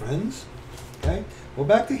 dear friends, okay? Go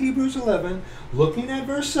back to Hebrews 11, looking at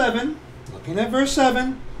verse 7,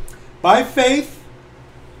 by faith,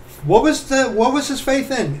 what was his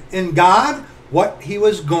faith in? In God, what he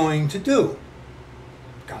was going to do.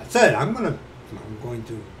 God said, I'm going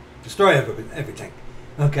to destroy everything.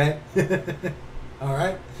 Okay? All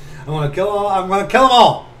right? I'm going to kill them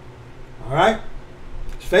all. All right?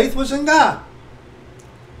 His faith was in God.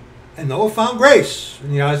 And Noah found grace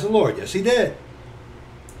in the eyes of the Lord. Yes, he did.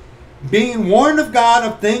 Being warned of God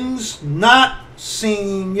of things not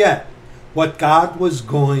seen yet. What God was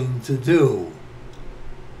going to do.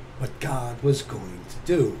 what God was going to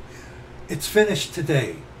do. It's finished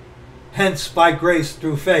today. Hence, by grace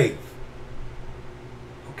through faith.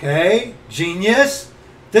 Okay? Genius?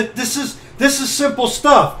 This is simple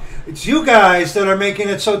stuff. It's you guys that are making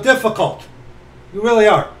it so difficult. You really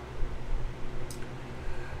are.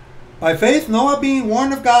 By faith, Noah, being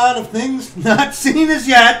warned of God of things not seen as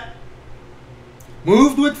yet,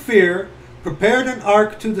 moved with fear, prepared an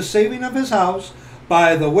ark to the saving of his house,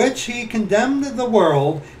 by the which he condemned the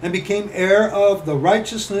world and became heir of the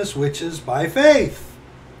righteousness which is by faith.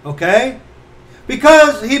 Okay?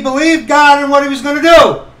 Because he believed God and what he was going to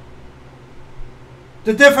do.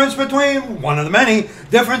 The difference between, one of the many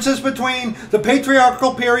differences between the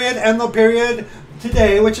patriarchal period and the period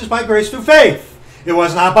today, which is by grace through faith. It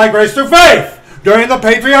was not by grace through faith during the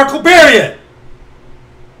patriarchal period.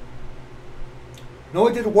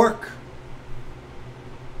 Noah did work.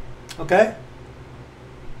 Okay?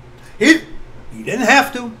 He didn't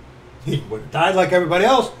have to. He would have died like everybody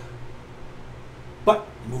else. But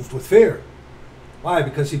moved with fear. Why?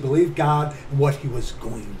 Because he believed God and what he was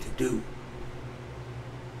going to do.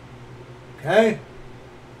 Okay?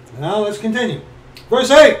 Now let's continue. Verse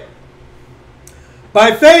 8.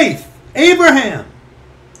 By faith, Abraham,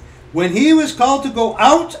 when he was called to go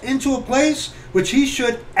out into a place which he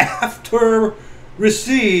should after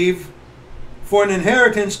receive for an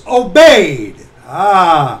inheritance, obeyed.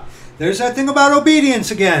 There's that thing about obedience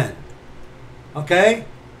again. Okay?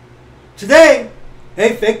 Today,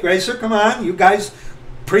 hey, fake gracer, come on. You guys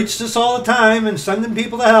preach this all the time and sending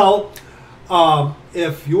people to hell.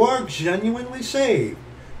 If you are genuinely saved,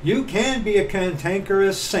 you can be a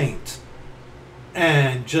cantankerous saint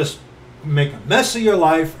and just make a mess of your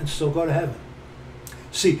life and still go to heaven.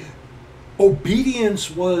 See, obedience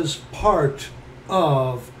was part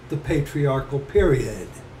of the patriarchal period.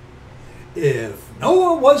 If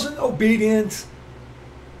Noah wasn't obedient,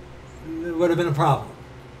 it would have been a problem.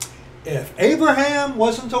 If Abraham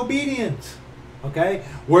wasn't obedient, okay,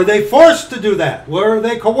 were they forced to do that? Were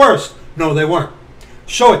they coerced? No, they weren't.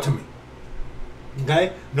 Show it to me.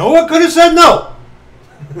 Okay? Noah could have said no.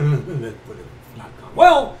 It would have not gone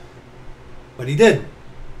well, but he didn't.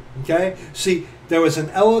 Okay? See, there was an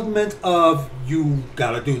element of you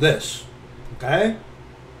got to do this. Okay?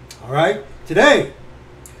 All right? Today,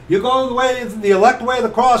 you go the way, the elect way of the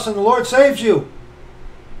cross, and the Lord saves you.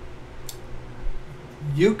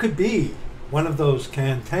 You could be one of those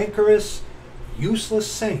cantankerous,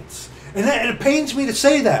 useless saints. And it pains me to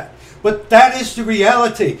say that. But that is the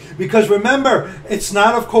reality. Because remember, it's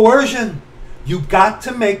not of coercion. You've got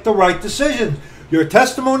to make the right decisions. Your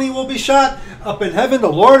testimony will be shot up in heaven.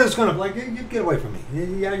 The Lord is going to be like, you get away from me.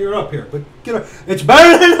 Yeah, you're up here. But get away. It's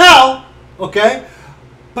better than hell. Okay?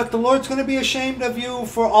 But the Lord's going to be ashamed of you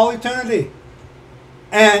for all eternity.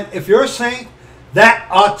 And if you're a saint, that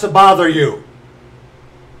ought to bother you.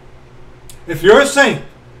 If you're a saint,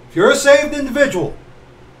 if you're a saved individual,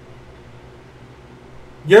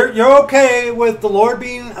 you're okay with the Lord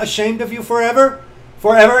being ashamed of you forever?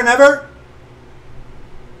 Forever and ever?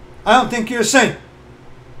 I don't think you're a saint.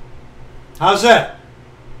 How's that?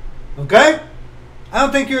 Okay? I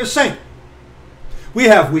don't think you're a saint. We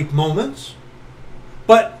have weak moments.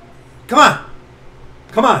 But, come on.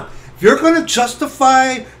 Come on. If you're going to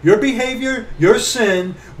justify your behavior, your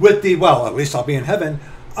sin, with the, well, at least I'll be in heaven,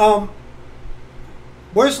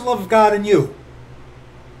 where's the love of God in you?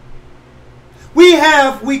 We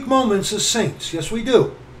have weak moments as saints. Yes, we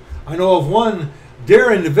do. I know of one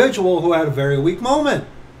dear individual who had a very weak moment.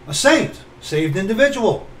 A saint. Saved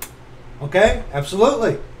individual. Okay?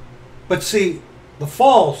 Absolutely. But see, the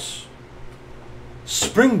false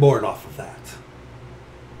springboard off of that.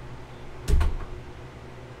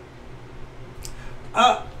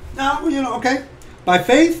 Now, okay. By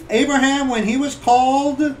faith, Abraham, when he was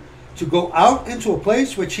called to go out into a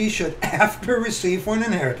place which he should after receive for an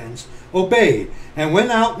inheritance, obeyed, and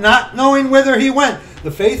went out not knowing whither he went.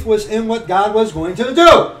 The faith was in what God was going to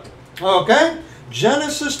do. Okay?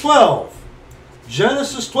 Genesis 12.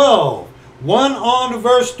 Genesis 12. 1 on to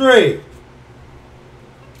verse 3.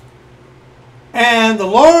 And the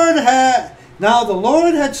Lord had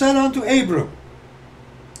said unto Abram,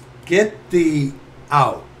 get thee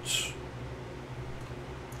out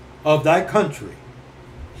of thy country,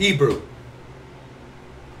 Hebrew.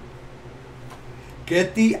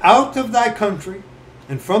 Get thee out of thy country,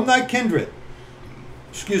 and from thy kindred,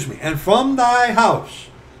 and from thy house,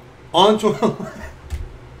 onto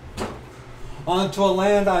a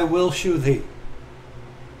land I will shew thee.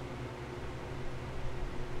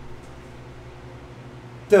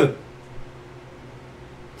 Dude.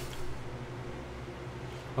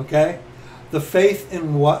 Okay? The faith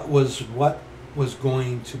in what was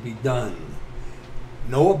going to be done.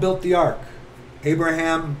 Noah built the ark.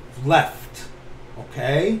 Abraham left.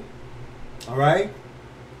 Okay? All right?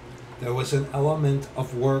 There was an element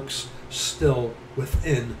of works still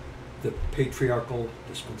within the patriarchal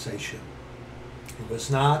dispensation. It was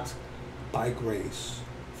not by grace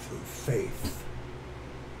through faith.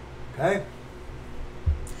 Okay?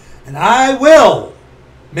 And I will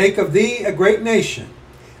make of thee a great nation,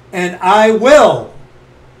 and I will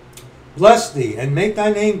bless thee and make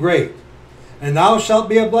thy name great, and thou shalt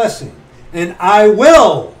be a blessing, and I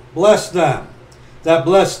will bless them that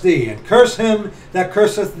bless thee, and curse him that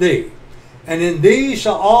curseth thee. And in thee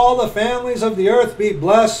shall all the families of the earth be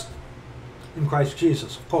blessed, in Christ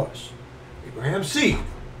Jesus, of course. Abraham's seed.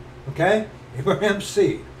 Okay? Abraham's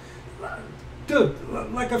seed. Dude,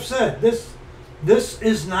 like I've said, this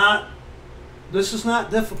is not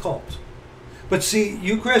difficult. But see,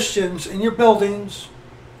 you Christians in your buildings,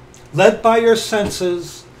 led by your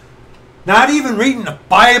senses, not even reading the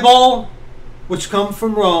Bible, which come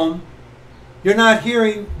from Rome, you're not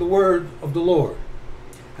hearing the word of the Lord.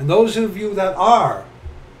 And those of you that are,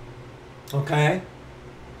 okay,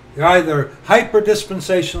 you're either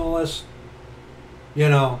hyper-dispensationalists,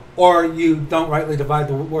 or you don't rightly divide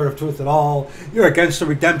the word of truth at all. You're against the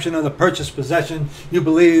redemption of the purchased possession. You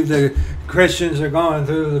believe the Christians are going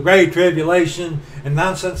through the great tribulation and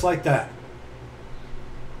nonsense like that.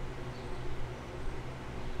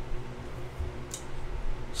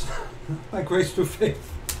 By grace through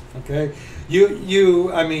faith. Okay?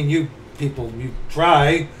 You people, you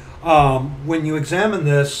try, when you examine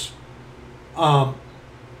this,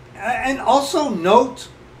 and also note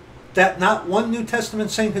that not one New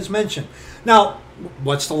Testament saint is mentioned. Now,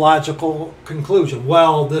 what's the logical conclusion?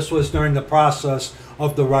 Well, this was during the process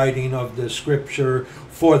of the writing of the scripture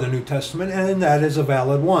for the New Testament, and that is a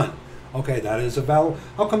valid one. Okay, that is a valid.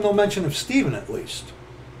 How come no mention of Stephen at least?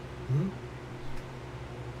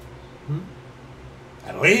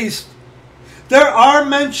 At least. There are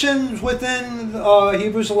mentions within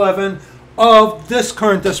Hebrews 11 of this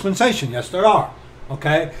current dispensation. Yes, there are.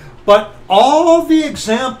 Okay? But all the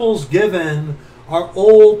examples given are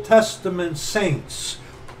Old Testament saints.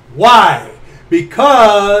 Why?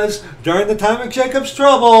 Because during the time of Jacob's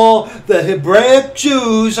trouble, the Hebraic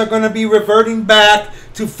Jews are going to be reverting back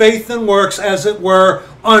to faith and works, as it were,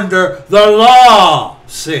 under the law.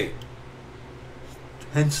 See?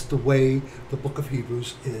 Hence the way the book of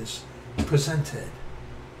Hebrews is presented.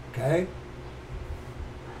 Okay?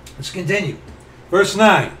 Let's continue. Verse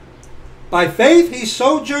 9. By faith he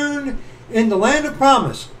sojourned in the land of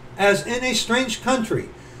promise, as in a strange country,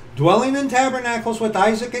 dwelling in tabernacles with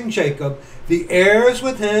Isaac and Jacob, the heirs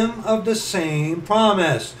with him of the same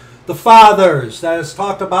promise. The fathers, that is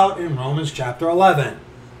talked about in Romans chapter 11.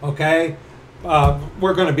 Okay?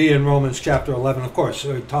 We're going to be in Romans chapter 11, of course.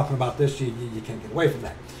 We're talking about this, you can't get away from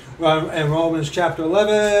that. In Romans chapter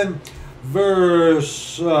 11,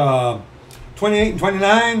 verse 28 and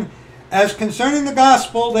 29, as concerning the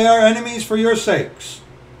gospel, they are enemies for your sakes.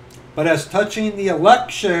 But as touching the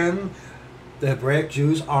election, the Hebraic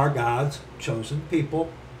Jews are God's chosen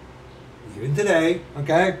people, even today,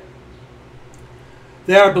 okay?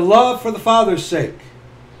 They are beloved for the Father's sake.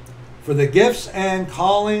 For the gifts and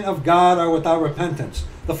calling of God are without repentance.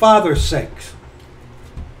 The Father's sake.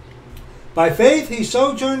 By faith he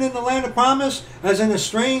sojourned in the land of promise, as in a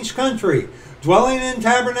strange country, dwelling in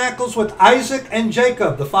tabernacles with Isaac and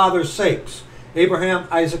Jacob, the father's sakes. Abraham,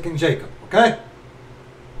 Isaac, and Jacob. Okay?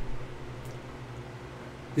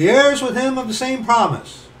 The heirs with him of the same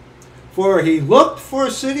promise. For he looked for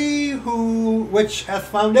a city which hath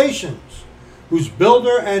foundations, whose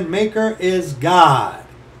builder and maker is God.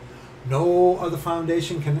 No other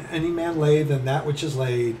foundation can any man lay than that which is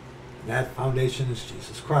laid, and that foundation is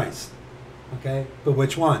Jesus Christ. Okay? But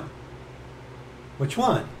which one? Which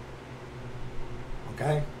one?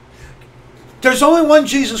 Okay? There's only one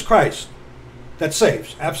Jesus Christ that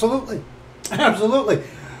saves. Absolutely. Absolutely.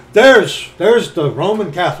 There's the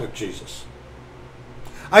Roman Catholic Jesus.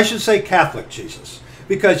 I should say Catholic Jesus,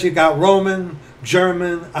 because you got Roman,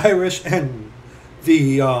 German, Irish, and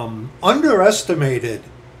the underestimated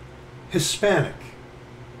Hispanic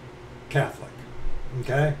Catholic.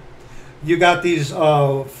 Okay? You got these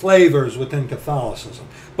flavors within Catholicism.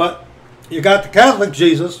 But you got the Catholic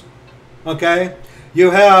Jesus. Okay?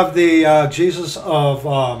 You have the Jesus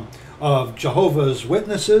of Jehovah's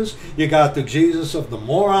Witnesses. You got the Jesus of the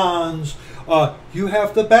morons. You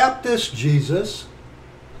have the Baptist Jesus.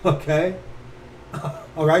 Okay?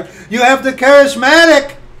 All right? You have the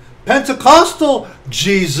charismatic Pentecostal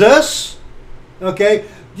Jesus. Okay?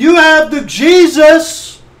 You have the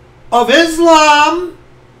Jesus of Islam.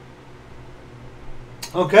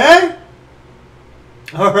 Okay?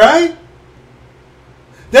 All right?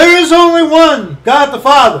 There is only one God the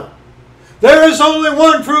Father. There is only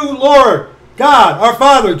one true Lord, God, our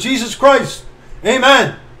Father, Jesus Christ.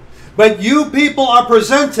 Amen. But you people are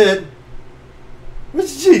presented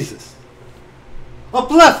with Jesus. A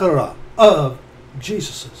plethora of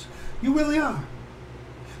Jesuses. You really are.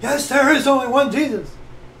 Yes, there is only one Jesus.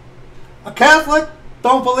 A Catholic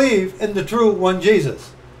don't believe in the true one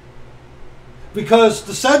Jesus. Because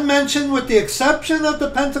the said mention, with the exception of the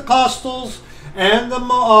Pentecostals and the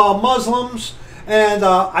Muslims, and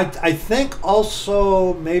I think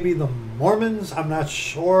also maybe the Mormons, I'm not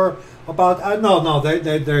sure about. No,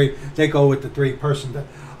 they go with the three-person.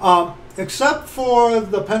 Except for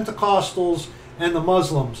the Pentecostals and the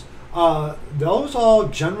Muslims, those all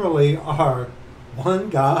generally are one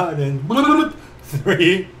God and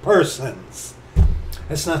three persons.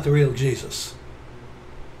 It's not the real Jesus.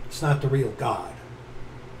 It's not the real God.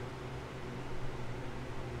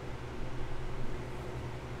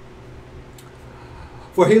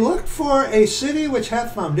 For he looked for a city which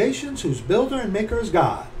hath foundations, whose builder and maker is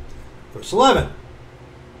God. Verse 11.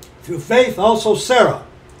 Through faith also Sarah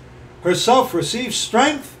herself received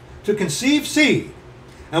strength to conceive seed,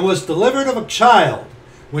 and was delivered of a child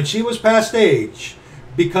when she was past age,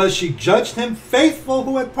 because she judged him faithful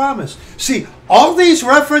who had promised. See, all these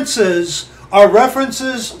references are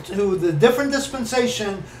references to the different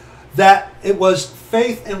dispensation, that it was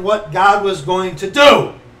faith in what God was going to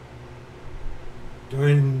do.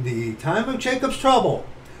 During the time of Jacob's trouble,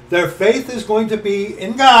 their faith is going to be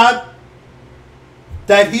in God,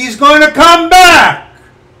 that he's going to come back,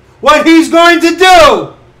 what he's going to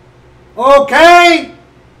do. Okay?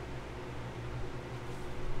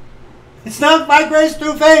 It's not by grace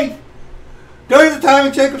through faith during the time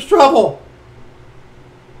of Jacob's trouble.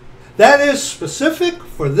 That is specific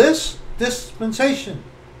for this dispensation.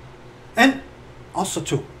 And also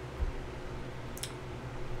too,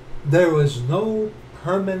 there was no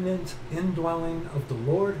permanent indwelling of the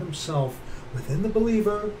Lord himself within the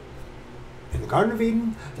believer in the Garden of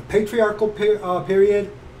Eden, the patriarchal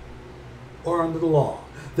period, or under the law.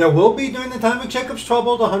 There will be, during the time of Jacob's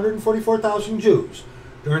trouble, the 144,000 Jews.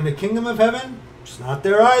 During the kingdom of heaven, it's not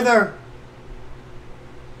there either.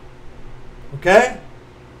 Okay?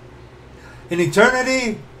 In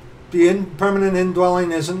eternity, the permanent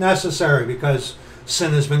indwelling isn't necessary, because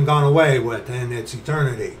sin has been gone away with in its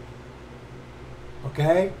eternity.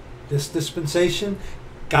 Okay? This dispensation,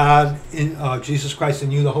 God, Jesus Christ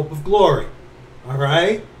in you, the hope of glory. All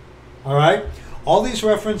right? All right? All these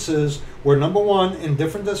references were, number one, in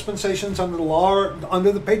different dispensations under the law,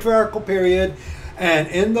 under the patriarchal period. And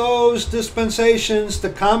in those dispensations, the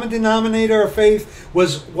common denominator of faith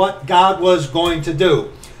was what God was going to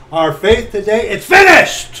do. Our faith today, it's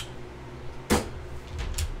finished!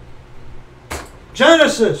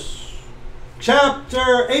 Genesis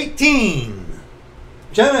chapter 18.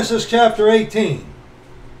 Genesis chapter 18.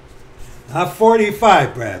 Not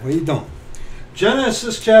 45, Brad. What are you doing?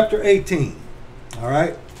 Genesis chapter 18. All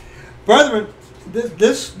right? Brethren,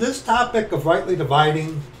 this topic of rightly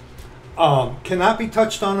dividing cannot be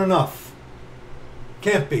touched on enough.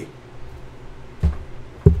 Can't be.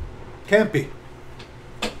 Can't be.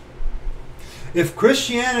 If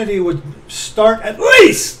Christianity would start at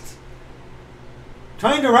least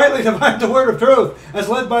trying to rightly divide the word of truth as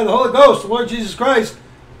led by the Holy Ghost, the Lord Jesus Christ,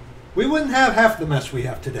 we wouldn't have half the mess we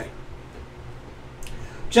have today.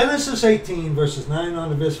 Genesis 18, verses 9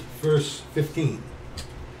 on to verse 15.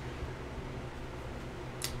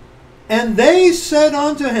 And they said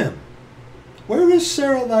unto him, where is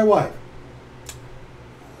Sarah thy wife?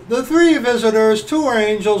 The three visitors, two were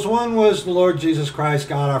angels, one was the Lord Jesus Christ,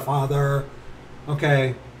 God our Father,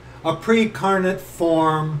 okay, a pre-incarnate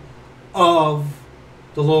form of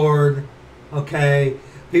the Lord, okay.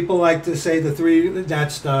 People like to say the three,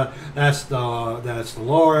 that's the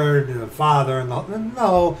Lord, the Father, and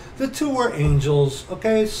no, the two were angels,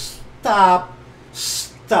 okay. Stop,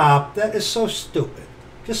 that is so stupid.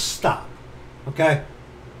 Just stop, okay,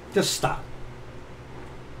 just stop.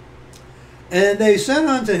 And they said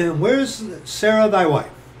unto him, where's Sarah thy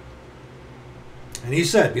wife? And he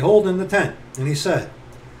said, behold, in the tent. And he said,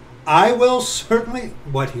 I will certainly,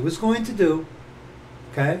 what he was going to do,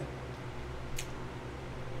 okay,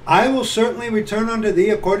 I will certainly return unto thee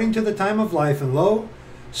according to the time of life, and lo,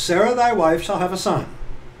 Sarah thy wife shall have a son.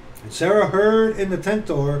 And Sarah heard in the tent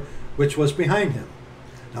door which was behind him.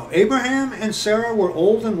 Now Abraham and Sarah were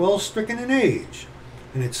old and well stricken in age,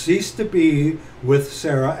 and it ceased to be with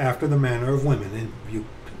Sarah after the manner of women. And you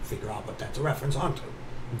can figure out what that's a reference onto.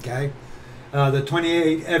 Okay? The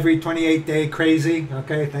 28, every 28 day crazy.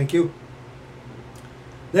 Okay, thank you.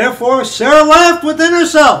 Therefore Sarah laughed within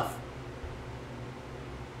herself,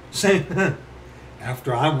 saying,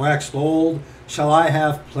 after I'm waxed old, shall I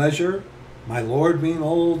have pleasure, my Lord being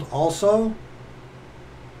old also?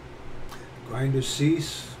 Grinders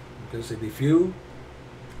cease, because they be few,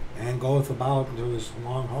 and goeth about into his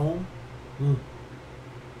long home.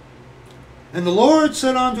 And the Lord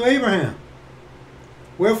said unto Abraham,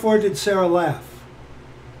 wherefore did Sarah laugh?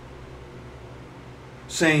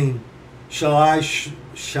 Saying, shall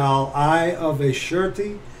I of a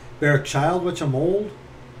surety bear a child which am old?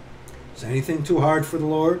 Is anything too hard for the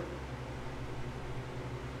Lord?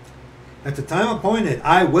 At the time appointed,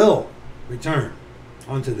 I will return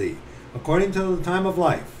unto thee, according to the time of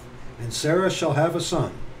life, and Sarah shall have a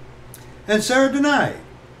son. And Sarah denied,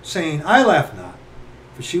 saying, I laugh not,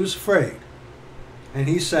 for she was afraid. And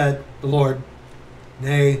he said, the Lord,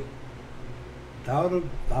 nay,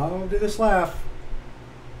 thou didst laugh.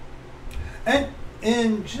 And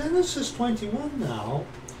in Genesis 21 now,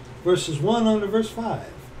 verses 1 on to verse 5,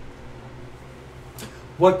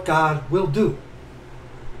 what God will do.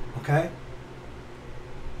 Okay?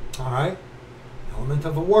 All right? Element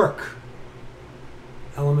of a work.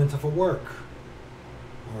 Element of a work.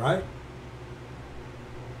 All right?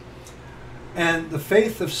 And the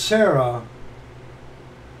faith of Sarah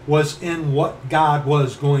was in what God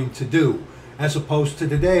was going to do, as opposed to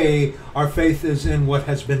today, our faith is in what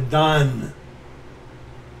has been done.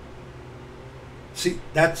 See,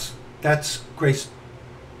 that's grace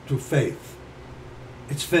through faith.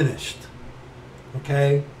 It's finished.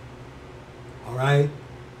 Okay? All right?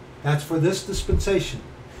 That's for this dispensation.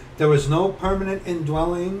 There was no permanent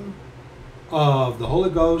indwelling of the Holy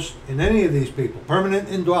Ghost in any of these people. Permanent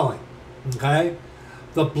indwelling. Okay?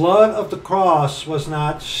 The blood of the cross was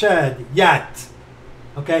not shed yet.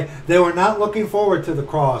 Okay? They were not looking forward to the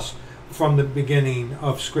cross from the beginning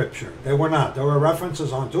of Scripture. They were not. There were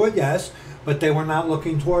references onto it, yes, but they were not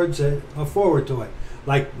looking towards it or forward to it.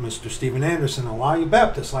 Like Mr. Stephen Anderson and a lot of you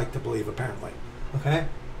Baptists like to believe, apparently. Okay?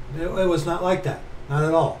 It was not like that. Not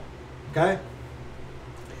at all. Okay?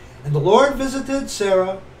 And the Lord visited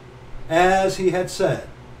Sarah as he had said.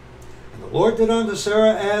 And the Lord did unto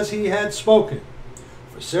Sarah as he had spoken.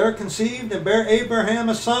 For Sarah conceived and bare Abraham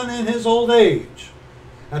a son in his old age,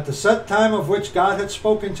 at the set time of which God had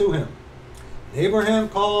spoken to him. And Abraham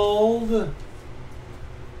called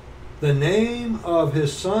the name of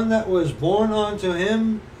his son that was born unto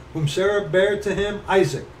him, whom Sarah bare to him,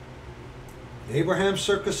 Isaac. And Abraham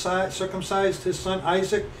circumcised his son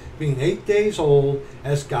Isaac, being 8 days old,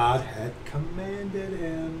 as God had commanded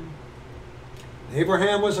him. And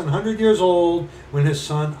Abraham was 100 years old when his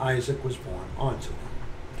son Isaac was born unto him.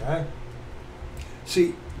 Okay?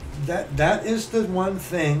 See, that is the one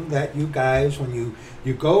thing that you guys, when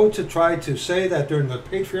you go to try to say that during the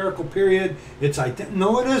patriarchal period, it's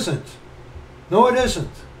no, it isn't. No, it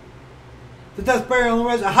isn't. The death, burial, and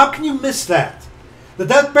resurrection. How can you miss that? The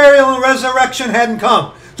death, burial, and resurrection hadn't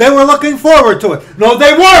come. They were looking forward to it. No,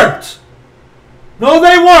 they weren't. No,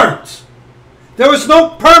 they weren't. There was no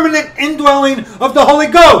permanent indwelling of the Holy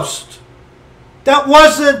Ghost. That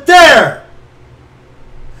wasn't there.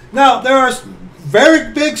 Now, there are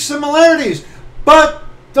very big similarities, but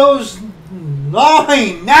those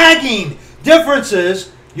gnawing, nagging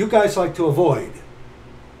differences you guys like to avoid.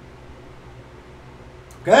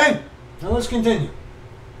 Okay? Now let's continue.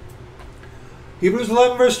 Hebrews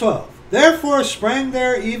 11 verse 12. Therefore sprang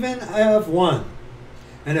there even of one,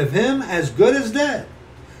 and of him as good as dead,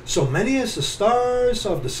 so many as the stars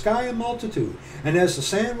of the sky in multitude, and as the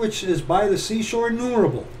sand which is by the seashore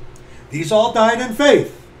innumerable. These all died in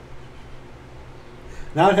faith,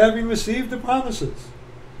 not having received the promises,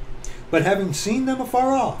 but having seen them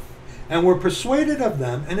afar off, and were persuaded of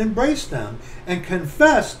them, and embraced them, and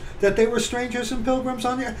confessed that they were strangers and pilgrims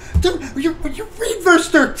on the earth. Dude, you read verse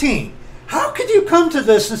 13. How could you come to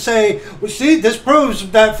this and say, well, see, this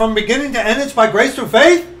proves that from beginning to end it's by grace through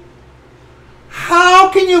faith? How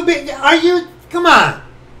can you be, are you, come on.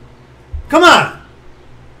 Come on.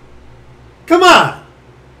 Come on.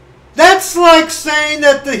 That's like saying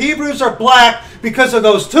that the Hebrews are black because of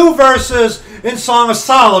those 2 verses in Song of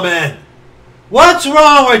Solomon. What's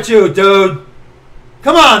wrong with you, dude?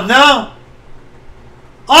 Come on now.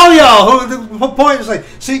 All y'all who point is like,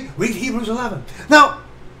 see, read Hebrews 11. Now,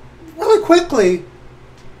 really quickly,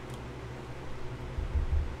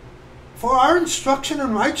 for our instruction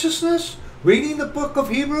in righteousness, reading the book of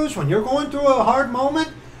Hebrews when you're going through a hard moment,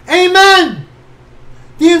 amen.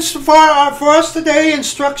 For us today,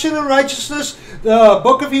 instruction in righteousness, the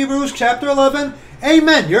book of Hebrews, chapter 11,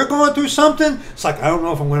 amen. You're going through something. It's like, I don't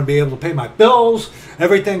know if I'm going to be able to pay my bills.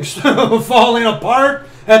 Everything's falling apart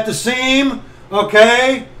at the seam.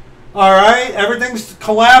 Okay? All right? Everything's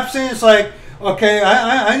collapsing. It's like, okay,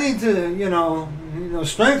 I need to,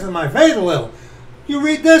 strengthen my faith a little. You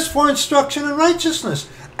read this for instruction in righteousness.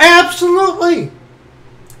 Absolutely.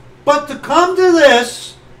 But to come to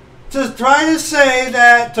this, to try to say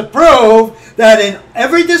that, to prove that in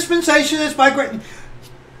every dispensation is by grace.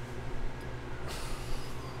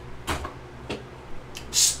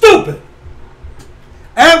 Stupid.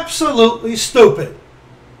 Absolutely stupid.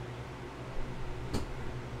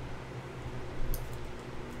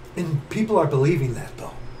 And people are believing that,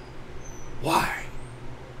 though. Why?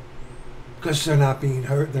 Because they're not being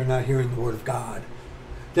heard. They're not hearing the word of God.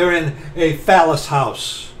 They're in a phallus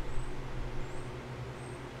house.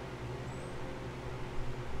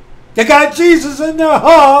 They got Jesus in their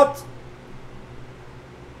heart.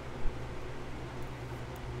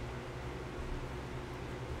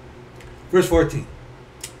 Verse 14.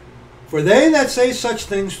 For they that say such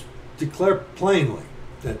things declare plainly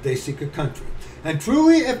that they seek a country. And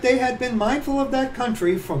truly, if they had been mindful of that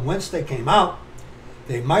country from whence they came out,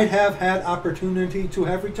 they might have had opportunity to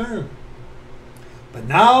have returned. But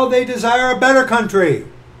now they desire a better country,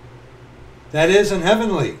 that is, in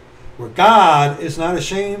heavenly, where God is not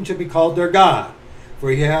ashamed to be called their God, for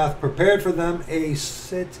he hath prepared for them a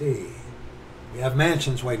city. We have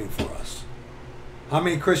mansions waiting for us. How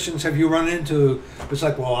many Christians have you run into? It's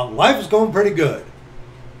like, well, life is going pretty good.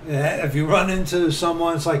 If you run into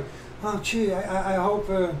someone, it's like, oh, gee, I hope,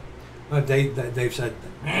 they've said,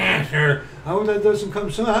 sure, I hope that doesn't come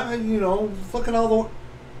soon. Look at all the...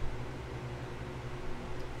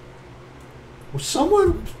 Well,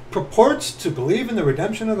 someone purports to believe in the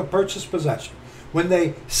redemption of the purchased possession. When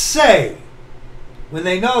they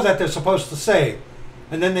know that they're supposed to say,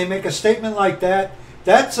 and then they make a statement like that,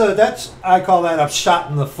 that's I call that a shot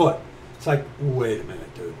in the foot. It's like, wait a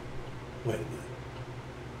minute, dude. Wait a minute.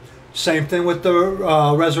 Same thing with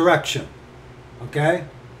the resurrection. Okay?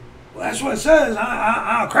 Well, that's what it says.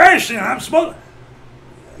 I'm a Christian. I'm supposed...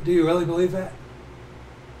 Do you really believe that?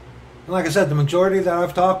 And like I said, the majority that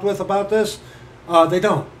I've talked with about this, they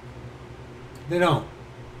don't. They don't.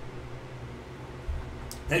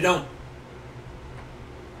 They don't.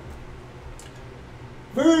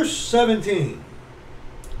 Verse 17.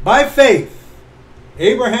 By faith,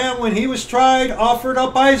 Abraham, when he was tried, offered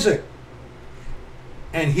up Isaac.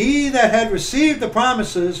 And he that had received the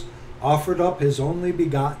promises offered up his only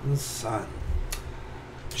begotten son.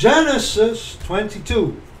 Genesis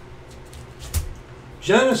 22.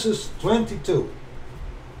 Genesis 22.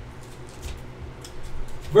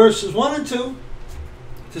 Verses 1 and 2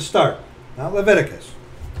 to start. Not Leviticus.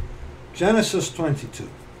 Genesis 22.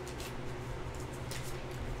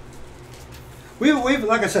 We've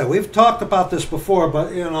like I said, we've talked about this before, but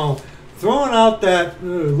throwing out that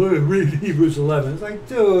read Hebrews 11. It's like,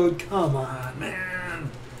 dude, come on, man.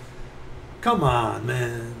 Come on,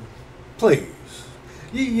 man. Please.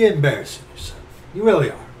 You're embarrassing yourself. You really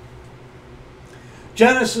are.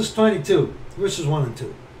 Genesis 22, verses 1 and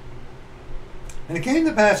 2. And it came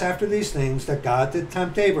to pass after these things that God did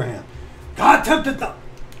tempt Abraham. God tempted them.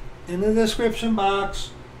 In the description box,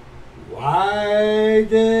 why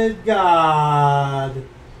did God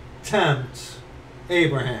tempt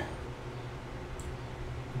Abraham?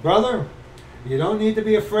 Brother, you don't need to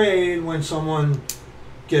be afraid when someone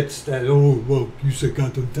gets that, oh, well, you said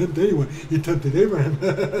God don't tempt anyone. He tempted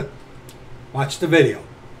Abraham. Watch the video.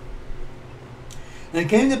 And it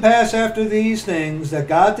came to pass after these things that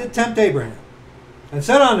God did tempt Abraham, and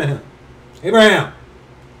said unto him, Abraham.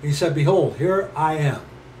 He said, behold, here I am.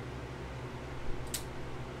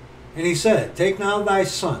 And he said, take now thy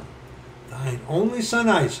son, thine only son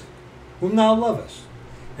Isaac, whom thou lovest,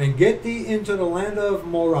 and get thee into the land of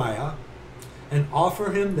Moriah, and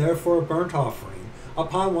offer him there for a burnt offering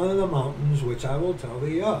upon one of the mountains which I will tell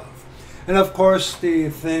thee of. And of course, the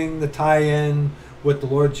tie-in with the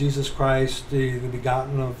Lord Jesus Christ, the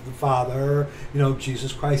begotten of the Father,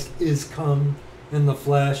 Jesus Christ is come in the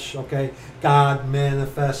flesh, okay? God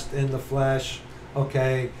manifest in the flesh,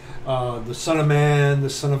 okay? The Son of Man, the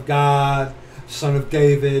Son of God, Son of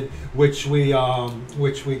David, which we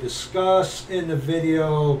discuss in the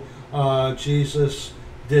video. Jesus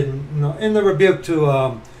didn't know in the rebuke to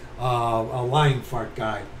a lying fart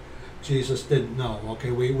guy. Jesus didn't know.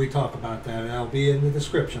 Okay, we talk about that. That'll be in the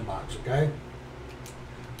description box. Okay.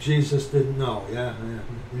 Jesus didn't know. Yeah.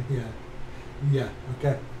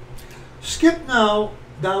 Okay. Skip now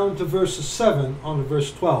down to verses 7 on to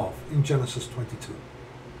verse 12 in Genesis 22.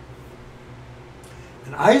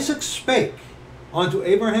 And Isaac spake unto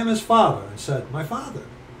Abraham his father, and said, my father.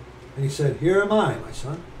 And he said, here am I, my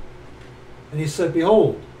son. And he said,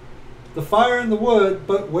 behold, the fire and the wood,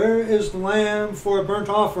 but where is the lamb for a burnt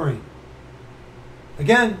offering?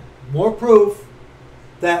 Again, more proof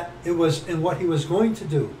that it was in what he was going to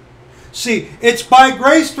do. See, it's by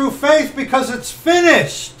grace through faith because it's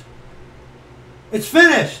finished. It's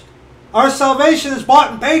finished. Our salvation is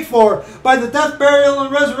bought and paid for by the death, burial,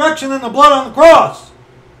 and resurrection and the blood on the cross.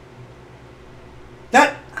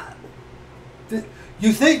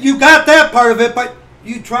 You think you got that part of it, but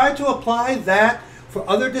you tried to apply that for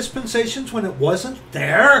other dispensations when it wasn't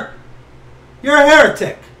there? You're a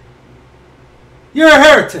heretic. You're a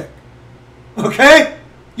heretic. Okay?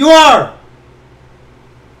 You are.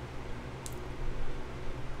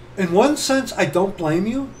 In one sense, I don't blame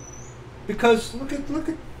you, because look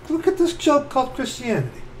at this joke called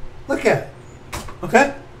Christianity. Look at it.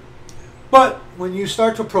 Okay? But when you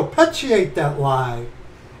start to perpetuate that lie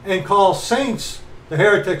and call saints the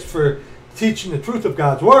heretics for teaching the truth of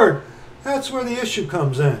God's word, that's where the issue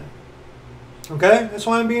comes in. Okay? That's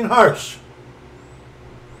why I'm being harsh.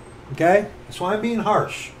 Okay? That's why I'm being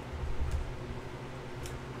harsh.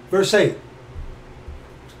 Verse 8.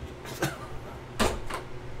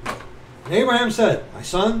 And Abraham said, my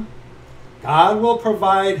son, God will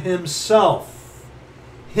provide himself.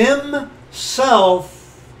 Himself.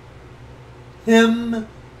 Don't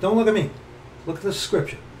look at me. Look at the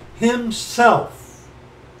scripture. Himself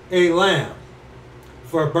a lamb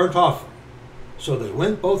for a burnt offering. So they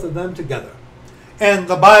went both of them together. And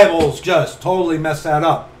the Bible's just totally messed that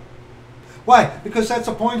up. Why? Because that's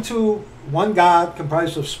a point to one God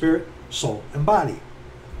comprised of spirit, soul, and body.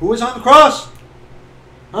 Who was on the cross?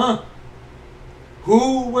 Huh?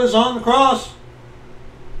 Who was on the cross?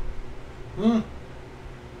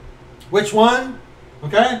 Which one?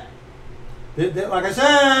 Okay? Like I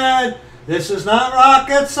said, this is not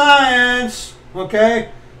rocket science.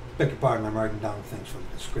 Okay? Beg your pardon, I'm writing down things from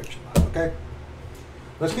the description. Okay?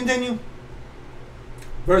 Let's continue.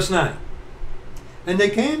 Verse 9. And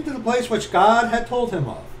they came to the place which God had told him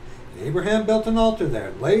of. And Abraham built an altar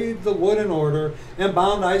there, laid the wood in order, and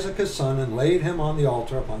bound Isaac his son, and laid him on the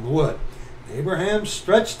altar upon the wood. And Abraham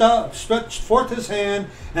stretched forth his hand,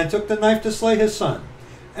 and took the knife to slay his son.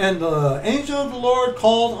 And the angel of the Lord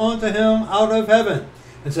called unto him out of heaven,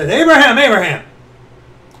 and said, Abraham, Abraham!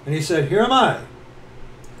 And he said, Here am I.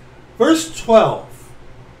 Verse 12.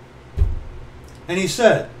 And he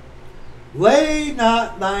said, Lay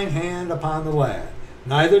not thine hand upon the lad,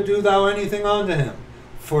 neither do thou anything unto him.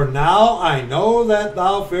 For now I know that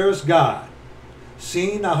thou fearest God,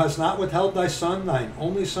 seeing thou hast not withheld thy son, thine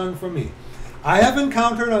only son, from me. I have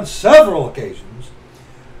encountered on several occasions,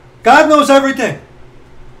 God knows everything.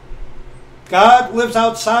 God lives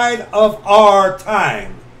outside of our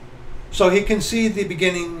time, so he can see the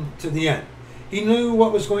beginning to the end. He knew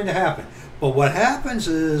what was going to happen. But what happens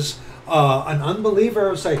is an unbeliever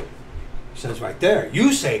will say, says right there,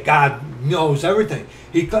 you say God knows everything.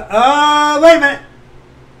 Wait a minute.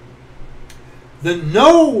 The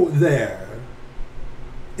know there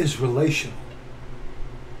is relational.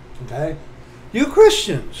 Okay? You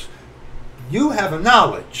Christians, you have a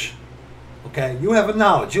knowledge. Okay? You have a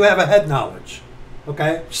knowledge. You have a head knowledge.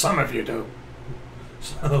 Okay? Some of you do.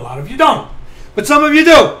 A lot of you don't. But some of you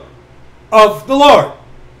do. Of the Lord.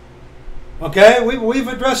 Okay? We've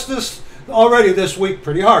addressed this already this week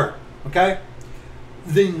pretty hard. Okay?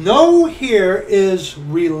 The know here is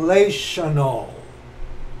relational.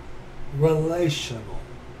 Relational.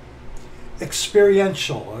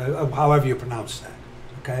 Experiential, however you pronounce that.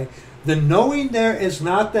 Okay? The knowing there is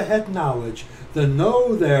not the head knowledge. The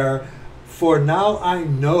know there, for now I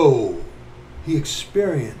know. He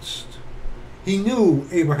experienced. He knew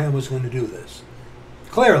Abraham was going to do this.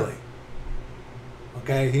 Clearly.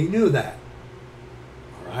 Okay? He knew that.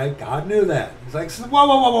 All right? God knew that. He's like, whoa,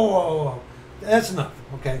 whoa, whoa, whoa, whoa. That's enough.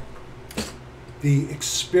 Okay? The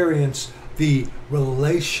experience, the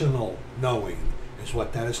relational knowing is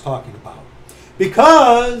what that is talking about.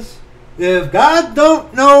 Because if God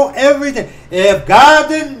don't know everything, if God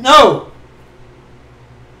didn't know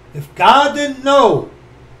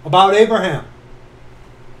about Abraham,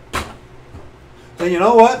 then you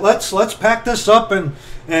know what? Let's pack this up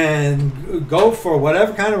and go for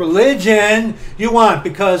whatever kind of religion you want.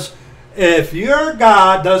 Because if your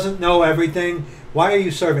God doesn't know everything, why are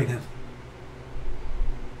you serving him?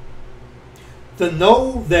 The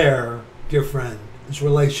know there, dear friend, is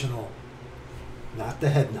relational, not the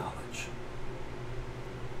head knowledge.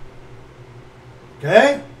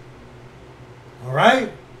 Okay? All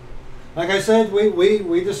right? Like I said,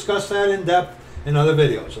 we discussed that in depth in other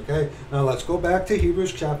videos. Okay? Now let's go back to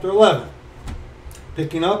Hebrews chapter 11.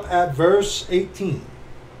 Picking up at verse 18.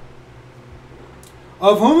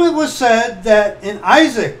 of whom it was said that in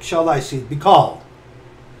Isaac shall thy seed be called.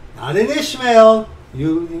 Not in Ishmael,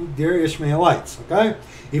 you dear Ishmaelites, okay?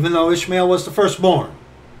 Even though Ishmael was the firstborn.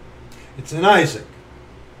 It's in Isaac,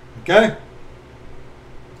 okay?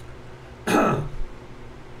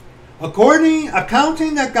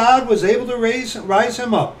 Accounting that God was able to rise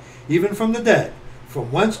him up, even from the dead,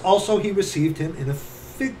 from whence also he received him in a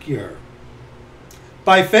figure.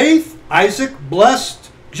 By faith, Isaac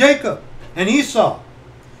blessed Jacob and Esau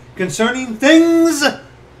concerning things to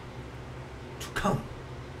come.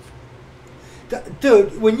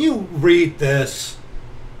 Dude, when you read this,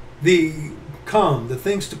 the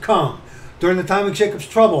things to come, during the time of Jacob's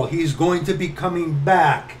trouble, he's going to be coming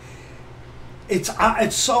back. It's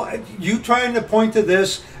so, you trying to point to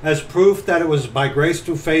this as proof that it was by grace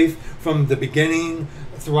through faith from the beginning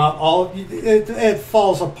throughout all, it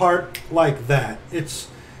falls apart like that.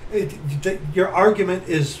 Your argument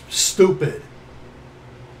is stupid.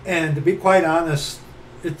 And to be quite honest,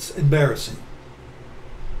 it's embarrassing.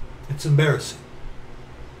 It's embarrassing.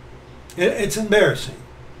 It's embarrassing.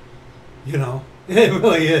 You know, it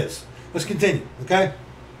really is. Let's continue, okay?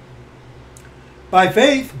 By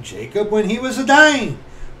faith, Jacob, when he was a-dying,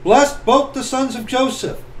 blessed both the sons of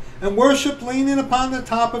Joseph, and worshipped leaning upon the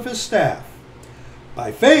top of his staff.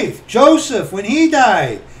 By faith, Joseph, when he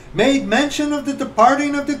died, made mention of the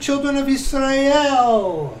departing of the children of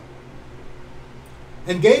Israel,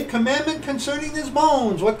 and gave commandment concerning his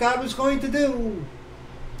bones, what God was going to do.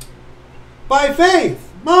 By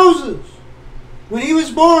faith, Moses, when he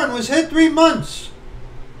was born, was hid 3 months,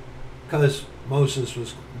 because Moses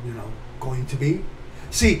was, going to be.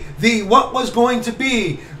 See, what was going to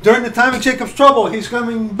be during the time of Jacob's trouble, he's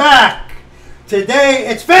coming back. Today,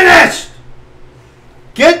 it's finished.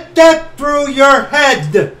 Get that through your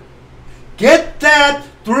head. Get that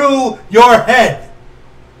through your head.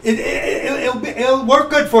 It'll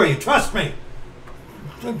work good for you. Trust me.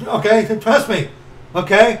 Okay? Trust me.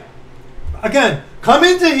 Okay? Again, come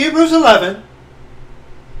into Hebrews 11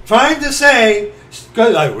 trying to say,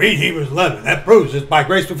 because I read Hebrews 11, that proves it's by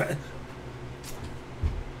grace through faith.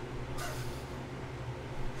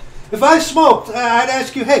 If I smoked, I'd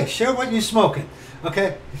ask you, hey, share what you're smoking.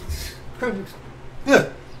 Okay?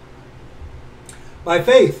 Good. By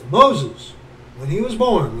faith, Moses, when he was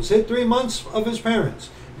born, was hid 3 months of his parents,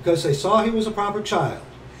 because they saw he was a proper child,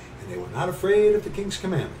 and they were not afraid of the king's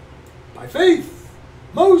commandment. By faith,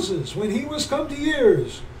 Moses, when he was come to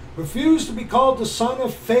years, refused to be called the son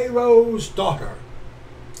of Pharaoh's daughter,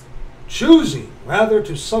 choosing rather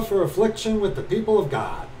to suffer affliction with the people of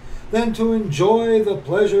God, than to enjoy the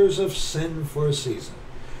pleasures of sin for a season.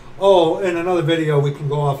 Oh, in another video we can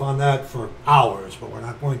go off on that for hours, but we're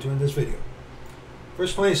not going to in this video.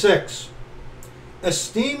 Verse 26,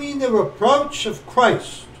 esteeming the reproach of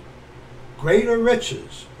Christ greater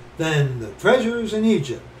riches than the treasures in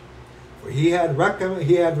Egypt, for he had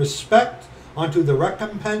respect unto the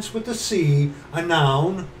recompense with the sea, a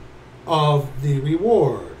noun of the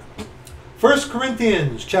reward. 1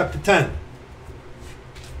 Corinthians chapter 10.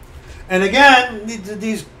 And again,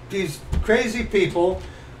 these crazy people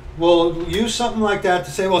will use something like that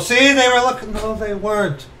to say, well, see, they were looking. No, they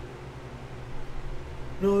weren't.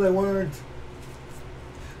 No, they weren't.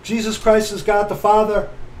 Jesus Christ is God the Father.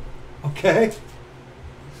 Okay?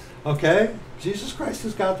 Okay? Jesus Christ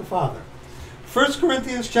is God the Father. 1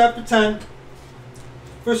 Corinthians chapter 10,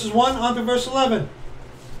 verses 1 on to verse 11.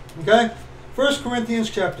 Okay? 1 Corinthians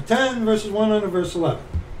chapter 10, verses 1 on to verse 11.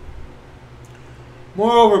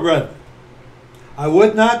 Moreover, brethren, I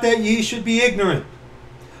would not that ye should be ignorant,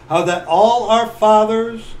 how that all our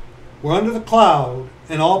fathers were under the cloud,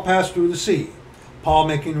 and all passed through the sea. Paul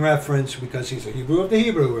making reference, because he's a Hebrew of the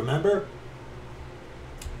Hebrew, remember?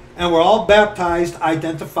 And were all baptized,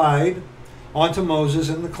 identified onto Moses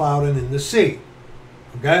in the cloud and in the sea.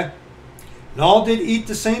 Okay? And all did eat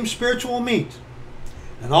the same spiritual meat,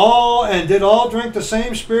 and did all drink the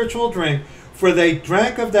same spiritual drink, for they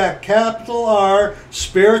drank of that capital R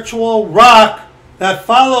spiritual rock that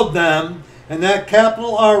followed them, and that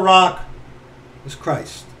capital R rock is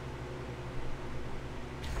Christ.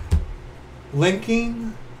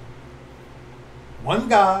 Linking one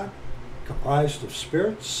God comprised of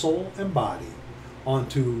spirit, soul, and body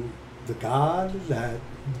onto the God that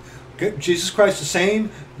Jesus Christ the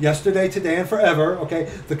same yesterday, today, and forever.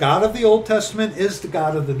 Okay, the God of the Old Testament is the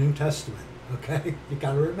God of the New Testament. Okay, you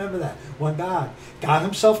got to remember that. One God. God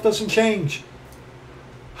himself doesn't change.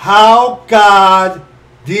 How God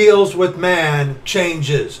deals with man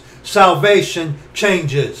changes. Salvation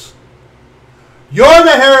changes. You're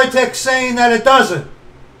the heretic saying that it doesn't.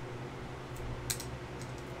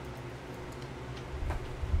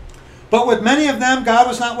 But with many of them God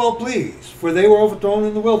was not well pleased, for they were overthrown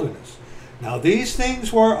in the wilderness. Now these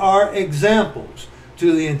things were our examples,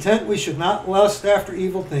 to the intent we should not lust after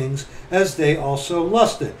evil things, as they also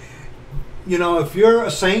lusted. You know, if you're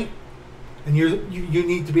a saint, and you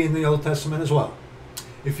need to be in the Old Testament as well.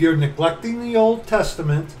 If you're neglecting the Old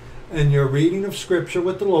Testament and your reading of Scripture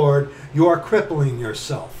with the Lord, you are crippling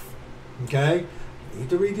yourself. Okay? You need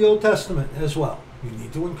to read the Old Testament as well. You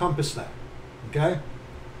need to encompass that. Okay?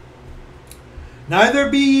 Neither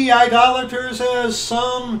be ye idolaters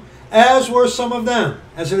as were some of them,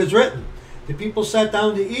 as it is written. The people sat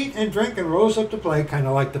down to eat and drink and rose up to play, kind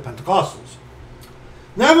of like the Pentecostals.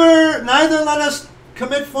 Neither let us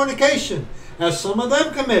commit fornication, as some of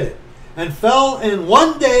them committed, and fell in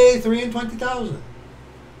one day 23,000.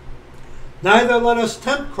 Neither let us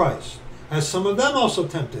tempt Christ, as some of them also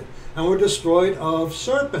tempted, and were destroyed of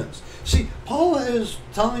serpents. See, Paul is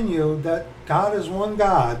telling you that God is one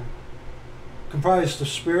God, comprised of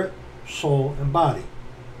spirit, soul, and body.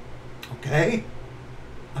 Okay?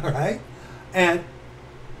 All right? And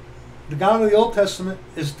the God of the Old Testament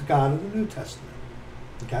is the God of the New Testament.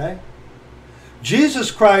 Okay? Jesus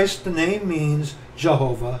Christ, the name means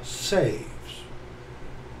Jehovah saves.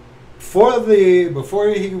 Before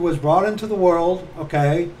he was brought into the world,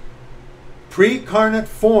 okay, pre-incarnate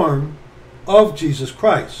form of Jesus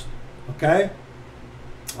Christ. Okay?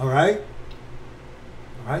 All right?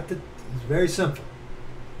 All right? It's very simple.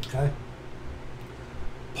 Okay?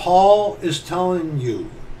 Paul is telling you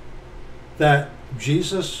that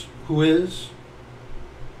Jesus who is,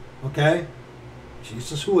 okay?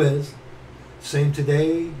 Jesus who is, same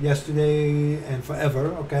today, yesterday, and forever,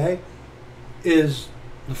 okay? Is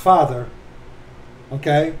the Father,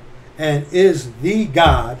 okay? And is the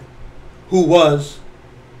God who was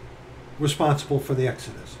responsible for the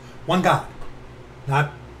Exodus. One God.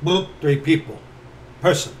 Not three people,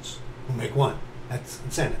 persons who make one. That's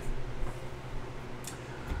insanity.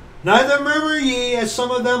 Neither murmur ye, as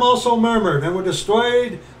some of them also murmured, and were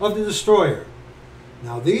destroyed of the destroyer.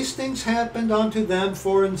 Now these things happened unto them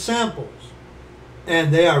for ensamples,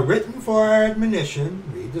 and they are written for our admonition,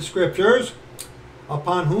 read the Scriptures,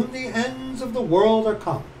 upon whom the ends of the world are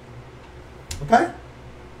come. Okay?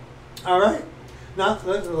 All right. Now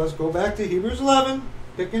let's go back to Hebrews 11,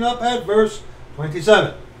 picking up at verse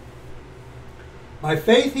 27. By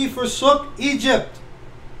faith he forsook Egypt.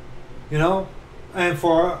 You know, and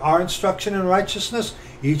for our instruction in righteousness,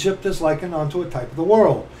 Egypt is likened unto a type of the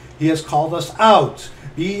world. He has called us out.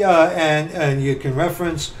 And you can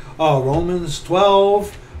reference Romans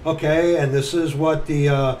 12, okay, and this is what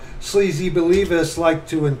the sleazy believists like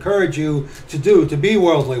to encourage you to do, to be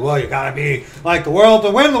worldly. Well, you got to be like the world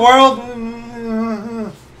to win the world.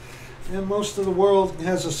 And most of the world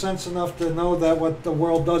has a sense enough to know that what the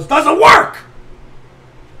world does doesn't work.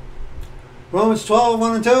 Romans 12,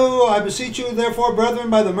 1 and 2, I beseech you, therefore, brethren,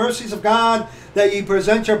 by the mercies of God, that ye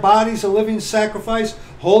present your bodies a living sacrifice,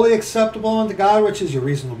 wholly acceptable unto God, which is your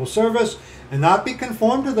reasonable service, and not be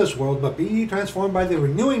conformed to this world, but be ye transformed by the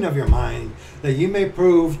renewing of your mind, that ye may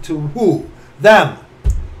prove to who? Them.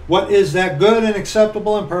 What is that good and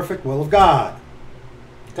acceptable and perfect will of God.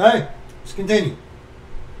 Okay? Let's continue.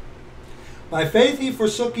 By faith he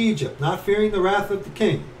forsook Egypt, not fearing the wrath of the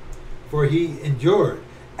king, for he endured,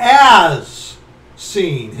 as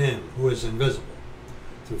seeing him who is invisible.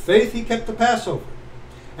 Through faith he kept the Passover,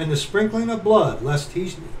 and the sprinkling of blood, lest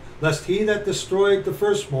he that destroyed the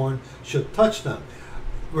firstborn should touch them.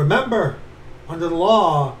 Remember, under the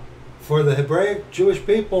law, for the Hebraic Jewish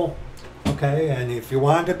people, okay, and if you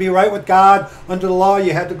wanted to be right with God under the law,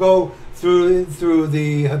 you had to go through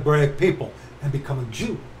the Hebraic people and become a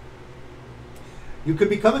Jew. You could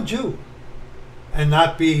become a Jew and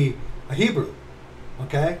not be a Hebrew.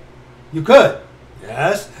 Okay? You could.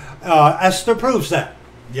 Yes. Esther proves that.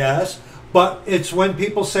 Yes. But it's when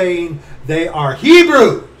people saying they are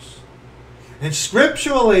Hebrews. And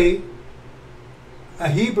scripturally, a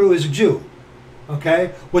Hebrew is a Jew.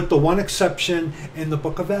 Okay? With the one exception in the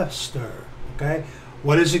book of Esther. Okay?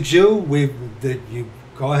 What is a Jew? You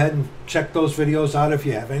go ahead and check those videos out if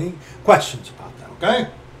you have any questions about that. Okay?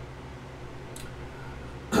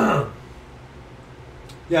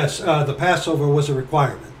 Yes, the Passover was a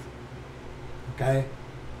requirement, okay?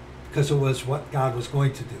 Because it was what God was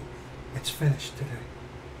going to do. It's finished today.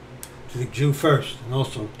 To the Jew first, and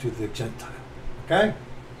also to the Gentile, okay?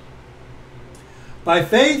 By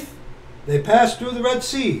faith, they passed through the Red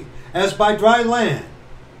Sea, as by dry land,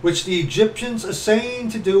 which the Egyptians essaying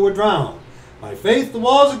to do were drowned. By faith, the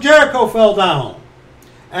walls of Jericho fell down,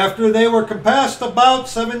 after they were compassed about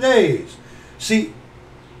 7 days. See,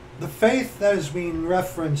 the faith that is being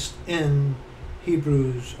referenced in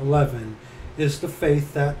Hebrews 11 is the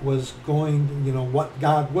faith that was going, what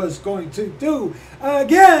God was going to do.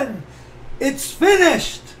 Again, it's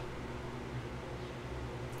finished.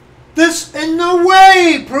 This in no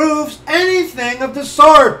way proves anything of the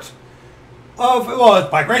sort of, well,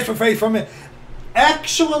 by grace for faith from it.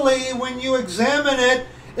 Actually, when you examine it,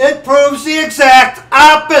 it proves the exact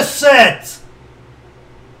opposite.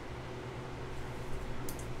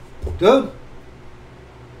 Dude,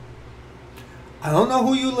 I don't know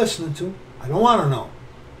who you're listening to. I don't want to know.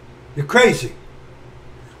 You're crazy.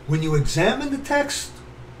 When you examine the text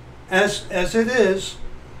as it is,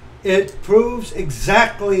 it proves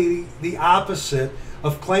exactly the opposite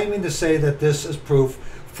of claiming to say that this is proof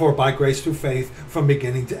for by grace through faith from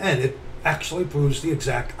beginning to end. It actually proves the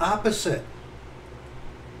exact opposite.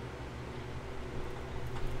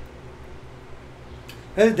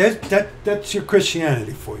 That's your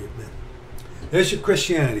Christianity for you, man. There's your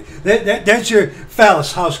Christianity. That's your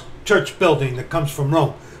phallus house church building that comes from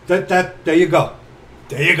Rome. There you go.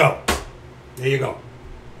 There you go. There you go.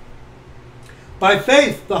 By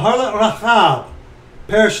faith, the harlot Rahab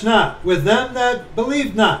perished not with them that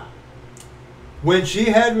believed not, when she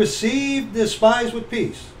had received the spies with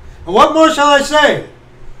peace. And what more shall I say?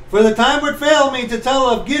 For the time would fail me to tell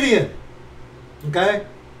of Gideon. Okay?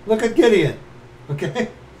 Look at Gideon. Okay?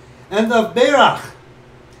 And of Barak.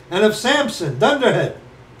 And of Samson, Dunderhead.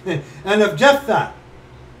 And of Jephthah.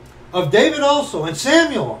 Of David also. And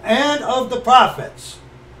Samuel. And of the prophets.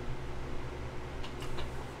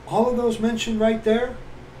 All of those mentioned right there,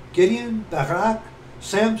 Gideon, Barak,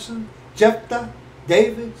 Samson, Jephthah,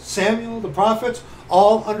 David, Samuel, the prophets,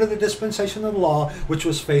 all under the dispensation of the law, which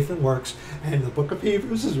was faith and works. And the book of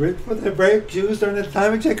Hebrews is written for the Hebraic Jews during the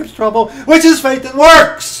time of Jacob's trouble, which is faith and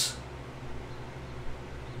works.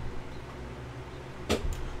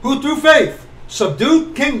 Who through faith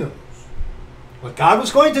subdued kingdoms. What God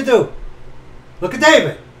was going to do. Look at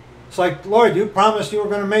David. It's like, Lord, you promised you were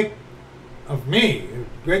going to make of me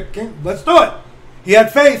a great king. Let's do it. He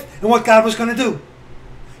had faith in what God was going to do.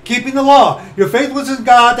 Keeping the law. Your faith was in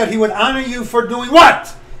God that he would honor you for doing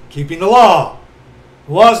what? Keeping the law.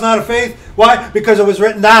 The law is not a faith. Why? Because it was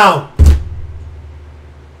written down.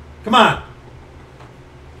 Come on.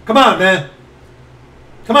 Come on, man.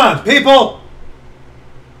 Come on, people.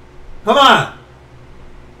 Come on.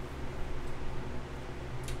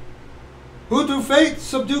 Who through faith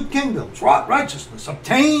subdued kingdoms, wrought righteousness,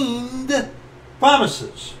 obtained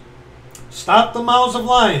promises, stopped the mouths of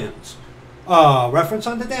lions. Reference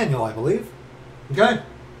unto Daniel, I believe. Okay?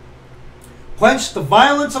 Quenched the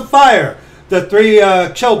violence of fire. The three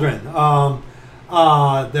children.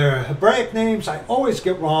 Their Hebraic names I always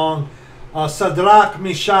get wrong. Shadrach,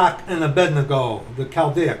 Meshach, and Abednego. The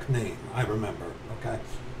Chaldaic name, I remember. Okay?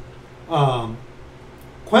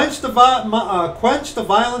 Quenched the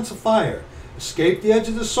violence of fire. Escaped the edge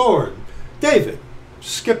of the sword. David,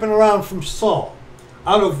 skipping around from Saul.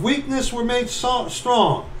 Out of weakness were made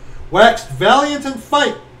strong. Waxed valiant in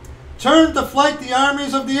fight. Turned to flight the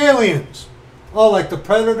armies of the aliens. Oh, like the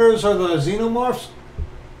predators or the xenomorphs?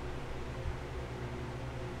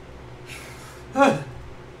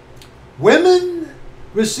 Women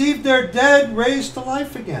received their dead raised to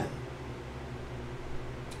life again.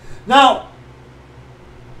 Now,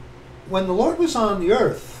 when the Lord was on the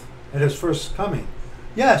earth at his first coming,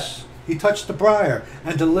 yes, he touched the briar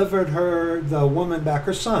and delivered her, the woman, back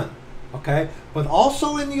her son. Okay? But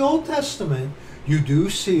also in the Old Testament, you do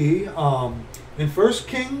see in 1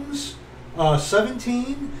 Kings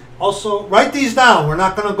 17, also, write these down. We're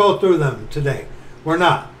not going to go through them today. We're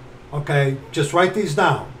not. Okay? Just write these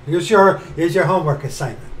down. Here's your homework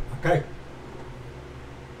assignment. Okay?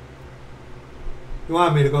 You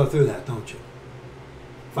want me to go through that, don't you?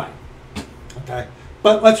 Fine. Okay?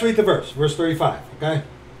 But let's read the verse. Verse 35. Okay?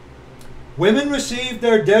 Women received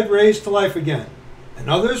their dead raised to life again, and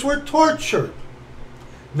others were tortured,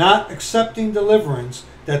 not accepting deliverance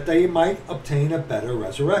that they might obtain a better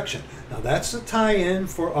resurrection. Now that's the tie-in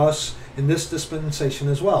for us in this dispensation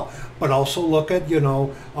as well. But also look at,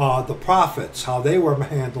 the prophets, how they were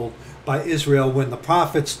handled by Israel when the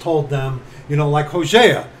prophets told them, like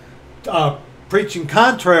Hosea, preaching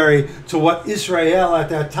contrary to what Israel at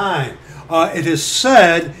that time. It is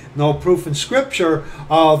said, no proof in Scripture,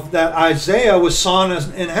 of that Isaiah was sawn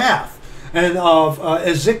in half. And of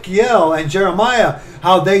Ezekiel and Jeremiah,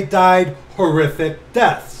 how they died horrific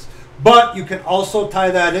deaths. But you can also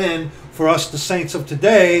tie that in for us, the saints of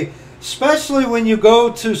today, especially when you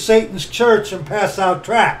go to Satan's church and pass out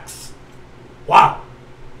tracts. Wow.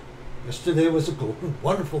 Yesterday was a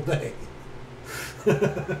wonderful day.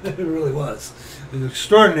 It really was an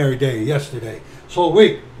extraordinary day yesterday. This whole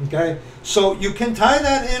week, okay? So you can tie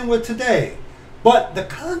that in with today. But the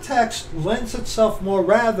context lends itself more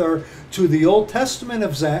rather to the Old Testament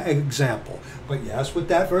example. But yes, with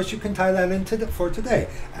that verse, you can tie that into for today.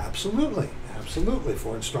 Absolutely. Absolutely.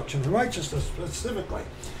 For instruction in righteousness specifically.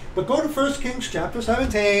 But go to 1 Kings chapter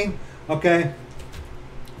 17. Okay?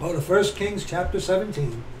 Go to 1 Kings chapter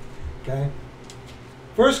 17. Okay?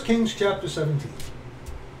 1 Kings chapter 17.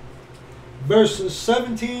 Verses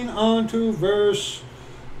 17 on to verse...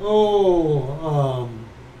 on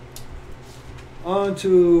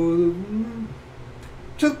to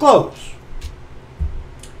the close.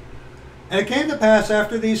 And it came to pass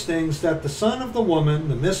after these things that the son of the woman,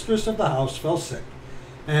 the mistress of the house, fell sick.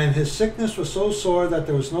 And his sickness was so sore that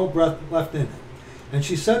there was no breath left in him. And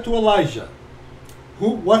she said to Elijah,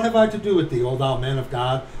 What have I to do with thee, O thou man of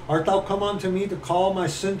God? Art thou come unto me to call my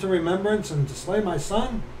sin to remembrance and to slay my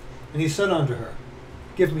son? And he said unto her,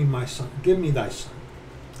 Give me my son, give me thy son.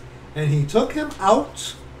 And he took him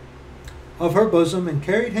out of her bosom and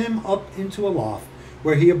carried him up into a loft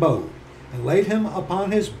where he abode, and laid him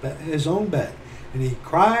upon his own bed. And he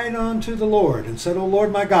cried unto the Lord, and said, O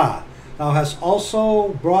Lord my God, thou hast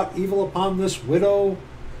also brought evil upon this widow.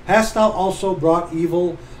 Hast thou also brought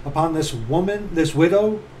evil upon this woman, this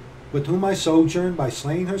widow, with whom I sojourn, by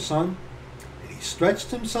slaying her son? And he stretched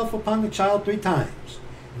himself upon the child 3 times,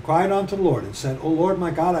 and cried unto the Lord, and said, O Lord my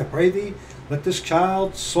God, I pray thee, let this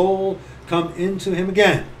child's soul come into him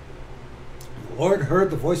again. And the Lord heard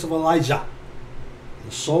the voice of Elijah. And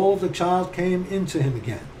the soul of the child came into him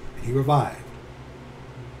again, and he revived.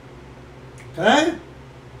 Okay? And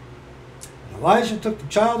Elijah took the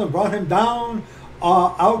child and brought him down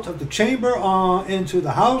out of the chamber into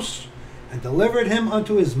the house, and delivered him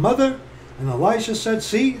unto his mother. And Elisha said,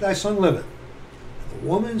 See, thy son liveth. And the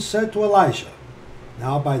woman said to Elijah,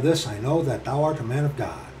 Now by this I know that thou art a man of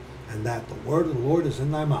God, and that the word of the Lord is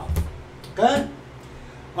in thy mouth. Okay?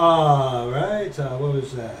 Alright, what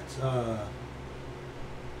was that?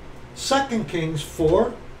 2 Kings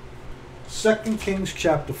 4. 2 Kings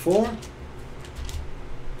chapter 4.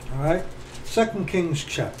 Alright? 2 Kings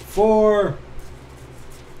chapter 4.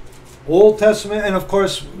 Old Testament, and of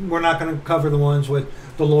course, we're not going to cover the ones with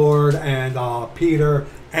the Lord and Peter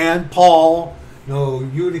and Paul. You know,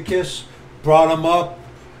 Eutychus brought him up.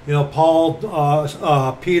 You know, Paul,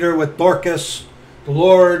 Peter with Dorcas, the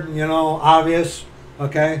Lord, you know, obvious.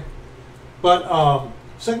 Okay? But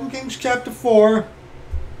 2 Kings chapter 4.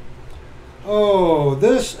 Oh,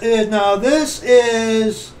 this is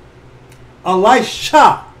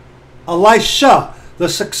Elisha. Elisha, the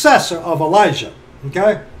successor of Elijah.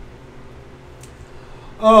 Okay?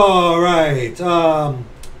 All right.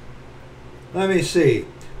 Let me see.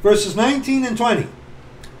 Verses 19 and 20.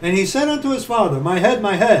 And he said unto his father, My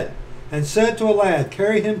head, and said to a lad,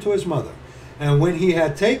 Carry him to his mother. And when he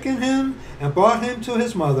had taken him and brought him to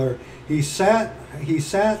his mother, he sat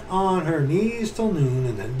on her knees till noon,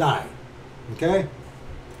 and then died. Okay?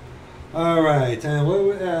 All right.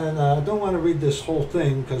 And I don't want to read this whole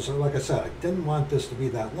thing because, like I said, I didn't want this to be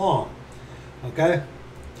that long. Okay?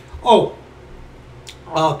 Oh,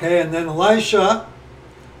 okay, and then Elisha,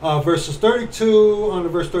 verses 32 on to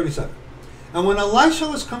verse 37. And when Elisha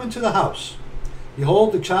was coming to the house,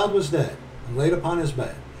 behold, the child was dead, and laid upon his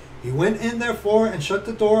bed. He went in therefore, and shut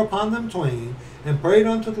the door upon them twain, and prayed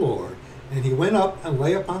unto the Lord. And he went up, and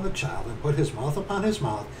lay upon the child, and put his mouth upon his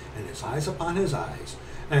mouth, and his eyes upon his eyes,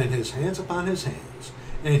 and his hands upon his hands.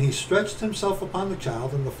 And he stretched himself upon the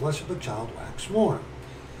child, and the flesh of the child waxed warm.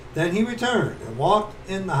 Then he returned, and walked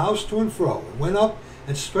in the house to and fro, and went up,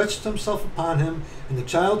 and stretched himself upon him, and the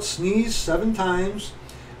child sneezed 7 times,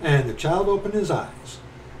 and the child opened his eyes.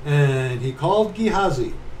 And he called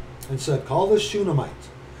Gehazi, and said, Call this Shunammite.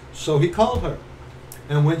 So he called her.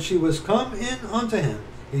 And when she was come in unto him,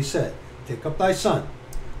 he said, Take up thy son.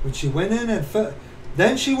 When she went in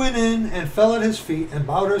then she went in and fell at his feet, and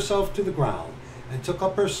bowed herself to the ground, and took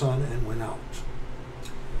up her son, and went out.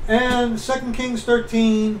 And 2 Kings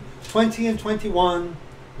 13, 20 and 21.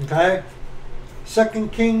 Okay? 2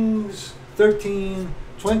 Kings 13,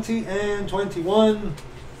 20 and 21.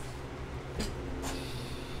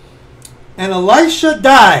 And Elisha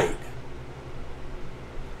died,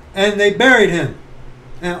 and they buried him.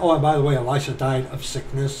 And oh, and by the way, Elisha died of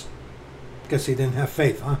sickness. Guess he didn't have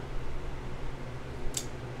faith, huh?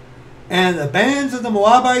 And the bands of the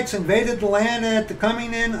Moabites invaded the land at the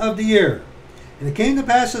coming in of the year. And it came to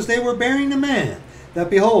pass as they were burying the man, that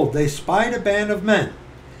behold, they spied a band of men.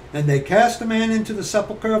 And they cast the man into the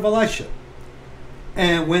sepulchre of Elisha.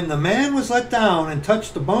 And when the man was let down and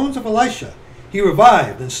touched the bones of Elisha, he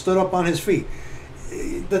revived and stood up on his feet.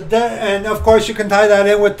 And of course you can tie that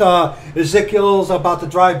in with Ezekiel's about the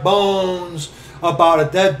dry bones, about a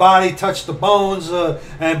dead body touched the bones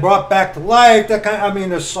and brought back to life. I mean,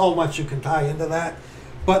 there's so much you can tie into that.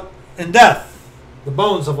 But in death, the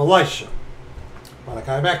bones of Elisha brought a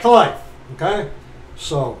guy back to life. Okay,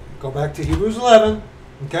 so go back to Hebrews 11.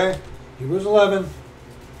 Okay, Hebrews 11.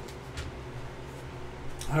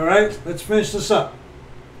 All right, let's finish this up.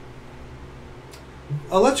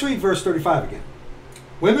 Let's read verse 35 again.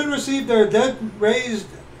 Women received their dead raised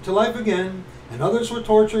to life again, and others were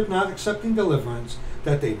tortured, not accepting deliverance,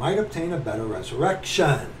 that they might obtain a better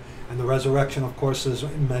resurrection. And the resurrection, of course, is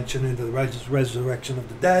mentioned in the resurrection of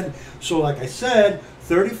the dead. So like I said,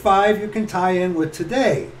 35 you can tie in with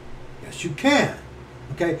today. Yes, you can.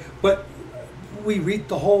 Okay, but we read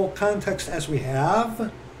the whole context as we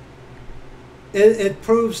have. It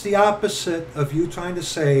proves the opposite of you trying to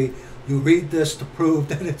say, you read this to prove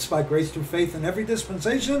that it's by grace through faith in every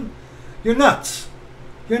dispensation. You're nuts.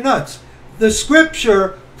 You're nuts. The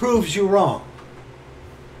scripture proves you wrong.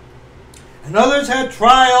 And others had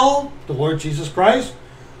trial, the Lord Jesus Christ,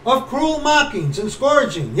 of cruel mockings and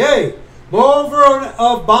scourging, yea, moreover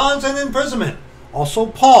of bonds and imprisonment. Also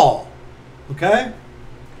Paul. Okay?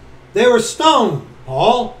 They were stoned,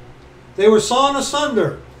 Paul. They were sawn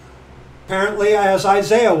asunder, apparently as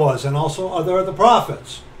Isaiah was, and also other of the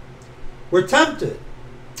prophets. Were tempted.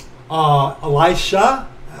 Elijah,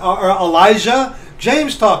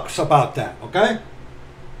 James talks about that, okay?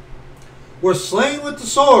 Were slain with the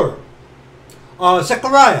sword.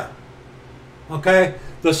 Zechariah, okay?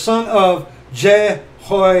 The son of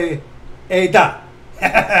Jehoiada.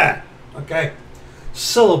 Okay?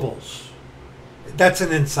 Syllables. That's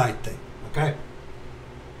an inside thing, okay?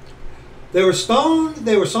 They were stoned,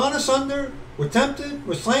 they were sawn asunder, were tempted,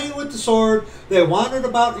 were slain with the sword. They wandered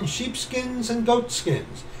about in sheepskins and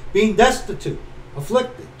goatskins, being destitute,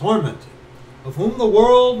 afflicted, tormented, of whom the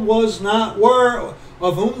world was not worthy.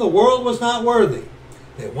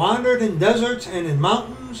 They wandered in deserts and in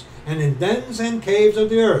mountains and in dens and caves of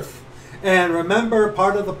the earth. And remember,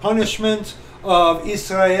 part of the punishment of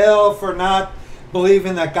Israel for not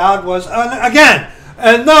believing that God was, again,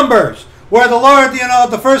 in Numbers, where the Lord,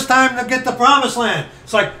 the first time to get the promised land,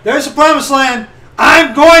 it's like, there's a promised land,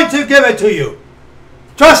 I'm going to give it to you.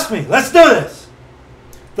 Trust me, let's do this.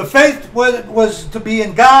 The faith was to be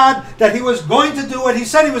in God, that he was going to do what he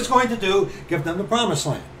said he was going to do, give them the promised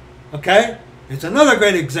land. Okay? It's another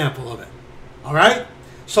great example of it. All right?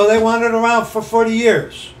 So they wandered around for 40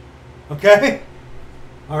 years. Okay?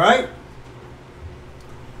 All right?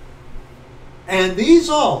 And these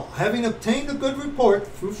all, having obtained a good report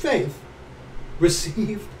through faith,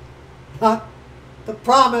 received not the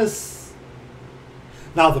promise.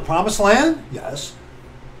 Now, the promised land, yes.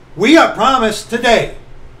 We are promised today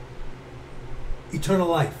eternal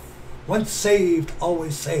life. Once saved,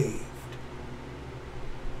 always saved.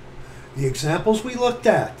 The examples we looked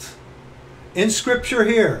at in Scripture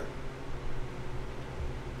here,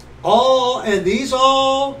 these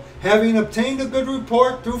all, having obtained a good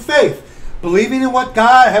report through faith, believing in what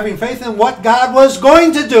God, having faith in what God was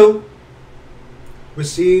going to do,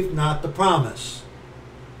 received not the promise.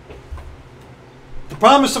 The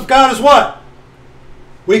promise of God is what?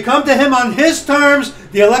 We come to him on his terms,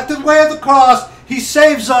 the elected way of the cross. He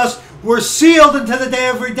saves us. We're sealed into the day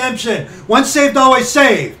of redemption. Once saved, always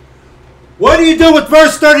saved. What do you do with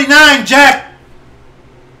verse 39, Jack?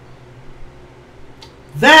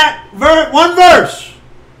 That one verse.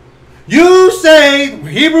 You say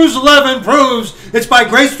Hebrews 11 proves it's by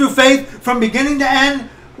grace through faith from beginning to end.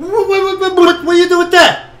 What do you do with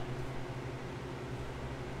that?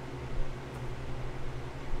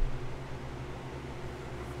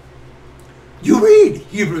 You read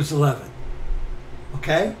Hebrews 11.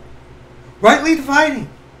 Okay? Rightly dividing.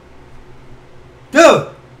 Dude.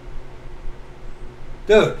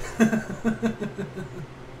 Dude,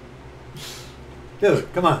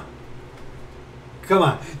 come on. Come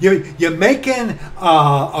on. You're making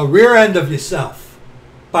a rear end of yourself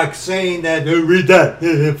by saying that, read that,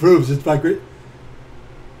 it proves it's by grace.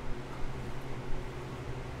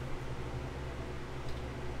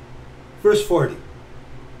 Verse 40.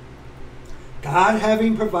 God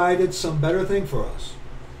having provided some better thing for us,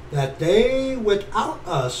 that they without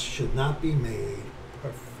us should not be made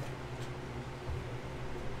perfect.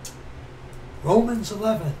 Romans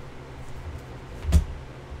 11.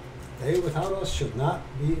 They without us should not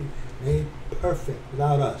be made perfect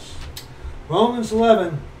without us. Romans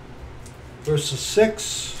 11, verses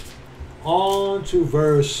 6 on to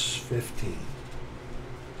verse 15.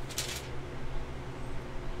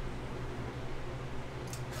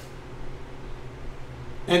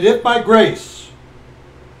 And if by grace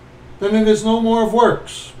then it is no more of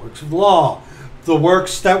works, works of law, the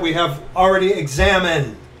works that we have already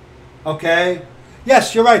examined. Okay?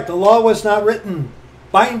 Yes, you're right. The law was not written,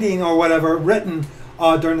 binding or whatever, written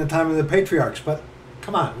during the time of the patriarchs. But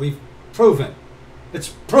come on, we've proven, it's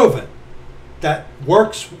proven that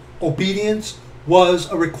works, obedience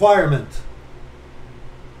was a requirement.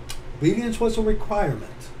 Obedience was a requirement.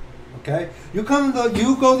 Okay? You go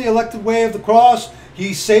the elected way of the cross.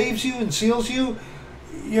 He saves you and seals you.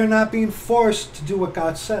 You're not being forced to do what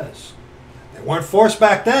God says. They weren't forced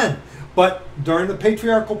back then, but during the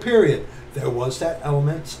patriarchal period, there was that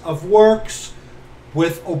element of works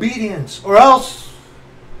with obedience, or else,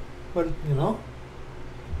 but you know.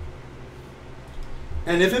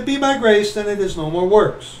 And if it be by grace, then it is no more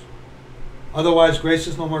works. Otherwise, grace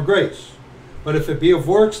is no more grace. But if it be of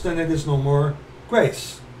works, then it is no more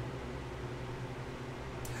grace.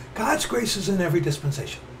 God's grace is in every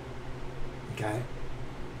dispensation. Okay?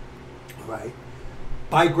 All right?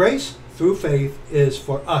 By grace, through faith, is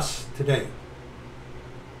for us today.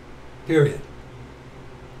 Period.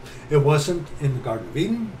 It wasn't in the Garden of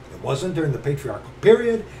Eden. It wasn't during the patriarchal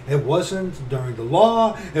period. It wasn't during the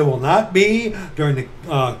law. It will not be during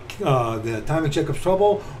the time of Jacob's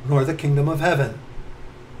trouble, nor the kingdom of heaven.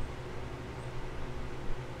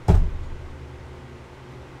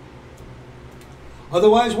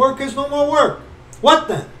 Otherwise, work is no more work. What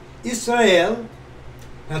then? Israel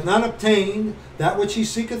hath not obtained that which he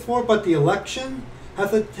seeketh for, but the election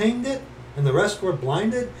hath attained it, and the rest were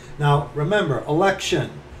blinded. Now, remember, election,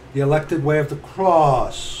 the elected way of the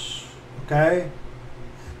cross. Okay?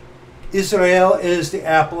 Israel is the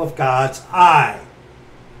apple of God's eye.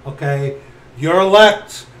 Okay? You're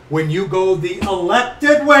elect when you go the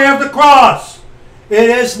elected way of the cross. It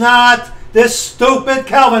is not this stupid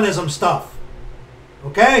Calvinism stuff.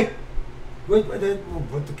 Okay? We'll put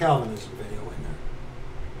the Calvinism video in there.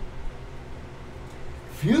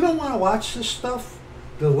 If you don't want to watch this stuff,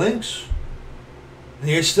 the links, and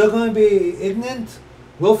you're still going to be ignorant,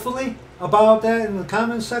 willfully, about that in the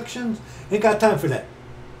comment sections, ain't got time for that.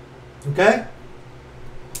 Okay?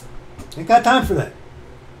 Ain't got time for that.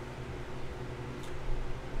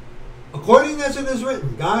 According as it is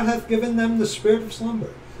written, God hath given them the spirit of slumber,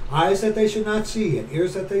 eyes that they should not see, and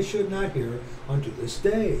ears that they should not hear, unto this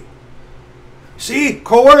day. See,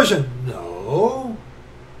 coercion. No.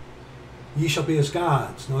 Ye shall be as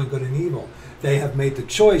gods, knowing good and evil. They have made the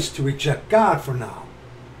choice to reject God for now.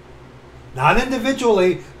 Not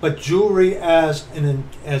individually, but Jewry as in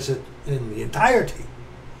the entirety.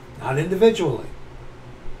 Not individually.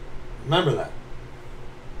 Remember that.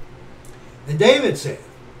 And David said,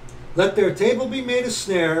 let their table be made a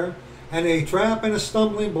snare, and a trap and a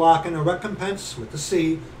stumbling block, and a recompense with the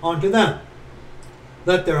sea unto them.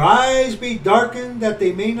 Let their eyes be darkened, that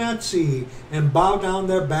they may not see, and bow down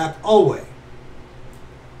their back always.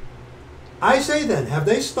 I say then, have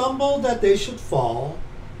they stumbled that they should fall?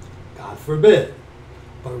 God forbid.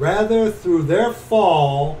 But rather through their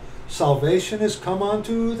fall, salvation is come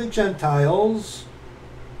unto the Gentiles,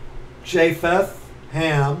 Japheth,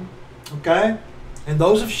 Ham, okay? And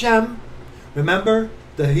those of Shem. Remember,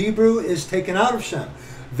 the Hebrew is taken out of Shem.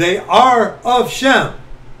 They are of Shem.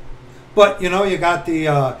 But you know, you got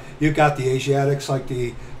the Asiatics like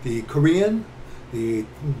the Korean,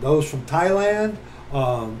 those from Thailand,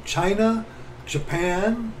 China,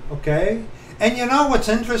 Japan, okay? And you know what's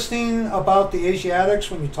interesting about the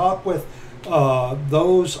Asiatics when you talk with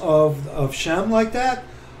those of Shem like that?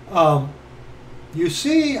 You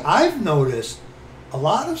see, I've noticed a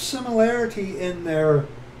lot of similarity in their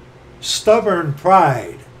stubborn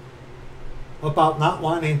pride about not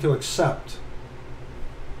wanting to accept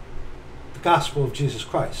the gospel of Jesus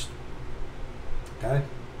Christ. Okay?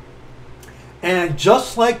 And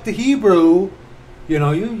just like the Hebrew, you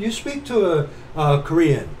know, you speak to a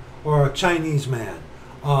Korean or a Chinese man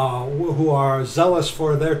who are zealous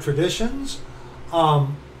for their traditions,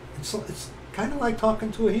 it's kind of like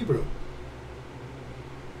talking to a Hebrew.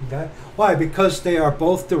 Okay? Why? Because they are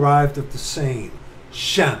both derived of the same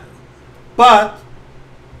Shem. But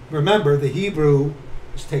remember, the Hebrew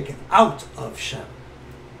is taken out of Shem.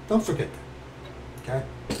 Don't forget that.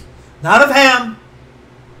 Okay? Not of Ham.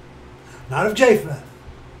 Not of Japheth.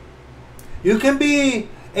 You can be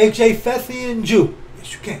a Japhethian Jew.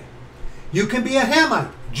 Yes, you can. You can be a Hamite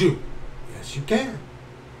Jew. Yes, you can.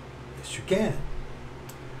 Yes, you can.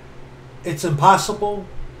 It's impossible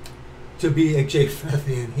to be a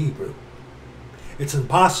Japhethian Hebrew. It's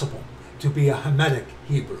impossible to be a Hamitic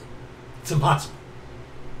Hebrew. It's impossible.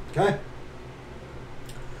 Okay?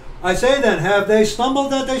 I say then, have they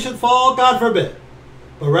stumbled that they should fall? God forbid.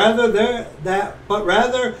 but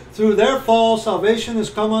rather through their fall salvation is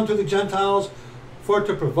come unto the Gentiles, for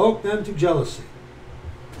to provoke them to jealousy.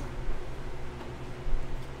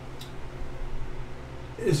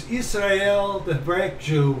 Is Israel, the Hebraic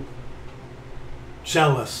Jew,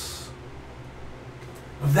 jealous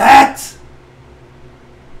of that?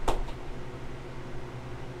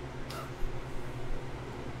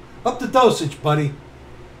 Up the dosage, buddy.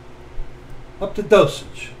 Up the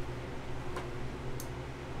dosage.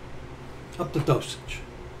 Up the dosage.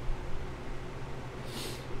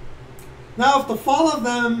 Now, if the fall of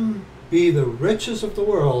them be the riches of the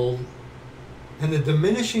world, and the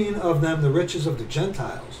diminishing of them the riches of the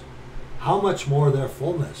Gentiles, how much more their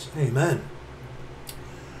fullness? Amen.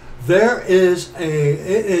 It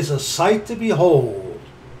is a sight to behold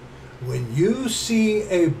when you see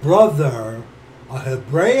a brother, a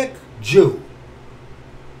Hebraic Jew,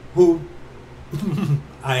 who,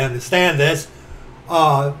 I understand this,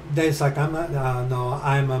 it's like, I'm not, no,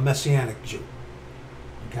 I'm a Messianic Jew.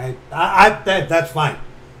 Okay? That's fine.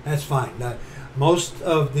 That's fine. Most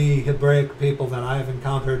of the Hebraic people that I have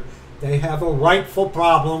encountered, they have a rightful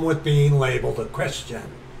problem with being labeled a Christian.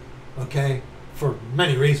 Okay? For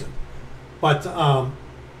many reasons. But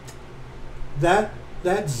that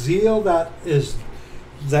zeal that is,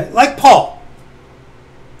 that, like Paul,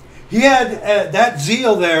 he had that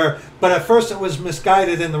zeal there, but at first it was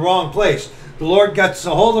misguided in the wrong place. The Lord gets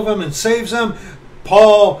a hold of him and saves him.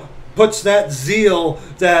 Paul puts that zeal,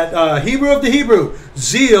 that Hebrew of the Hebrew,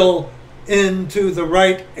 zeal, into the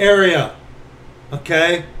right area.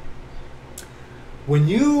 Okay? When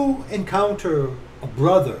you encounter a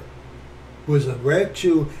brother who is a Hebraic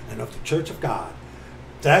Jew and of the Church of God,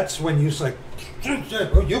 that's when you say,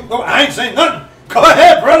 you go, I ain't saying nothing. Go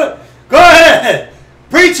ahead, brother. Go ahead.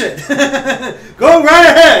 Preach it. Go right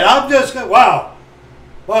ahead. I'm just going, wow.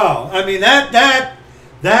 Wow. I mean,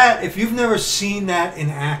 that, if you've never seen that in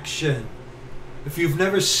action, if you've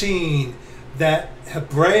never seen that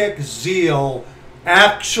Hebraic zeal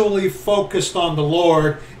actually focused on the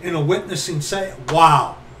Lord in a witnessing say,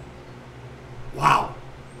 wow. Wow.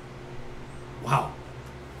 Wow.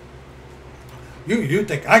 You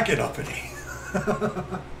think I get uppity.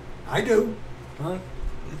 I do. Huh?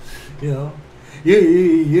 You know.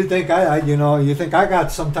 You think you think I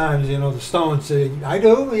got sometimes, the stones. I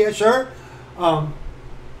do, yeah, sure. Like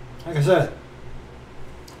I said.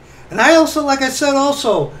 And I also, like I said,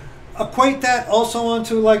 also equate that also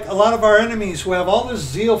onto like a lot of our enemies who have all this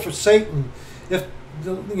zeal for Satan. If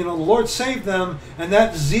the Lord saved them, and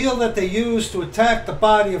that zeal that they used to attack the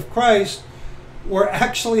body of Christ were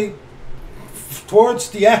actually towards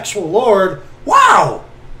the actual Lord. Wow!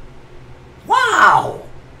 Wow!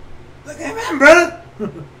 Look, amen, brother.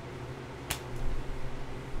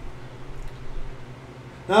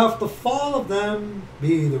 Now, if the fall of them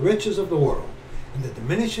be the riches of the world, and the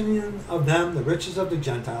diminishing of them the riches of the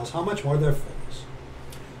Gentiles, how much more their fullness?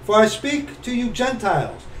 For I speak to you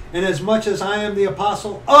Gentiles, inasmuch as I am the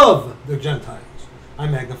apostle of the Gentiles, I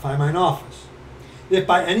magnify mine office. If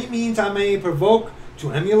by any means I may provoke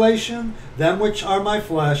to emulation them which are my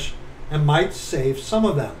flesh, and might save some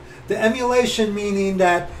of them. The emulation meaning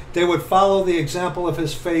that they would follow the example of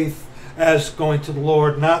his faith as going to the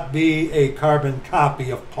Lord, not be a carbon copy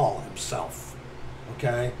of Paul himself.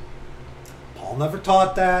 Okay? Paul never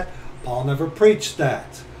taught that. Paul never preached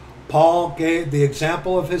that. Paul gave the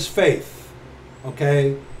example of his faith.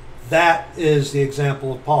 Okay? That is the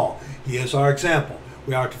example of Paul. He is our example.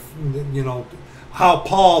 We are to, how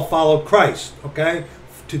Paul followed Christ. Okay?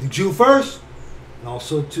 To the Jew first, and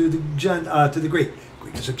also to the Greek.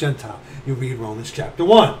 Greek is a Gentile. You read Romans chapter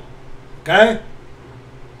 1. Okay?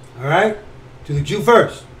 All right? To the Jew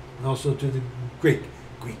first, and also to the Greek.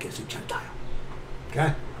 Greek is a Gentile.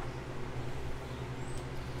 Okay?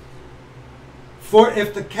 For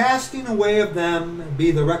if the casting away of them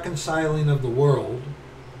be the reconciling of the world,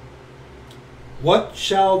 what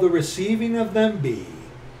shall the receiving of them be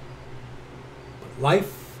but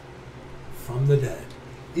life from the dead?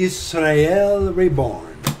 Israel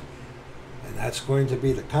reborn. And that's going to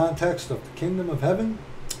be the context of the kingdom of heaven.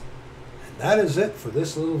 And that is it for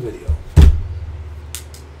this little video.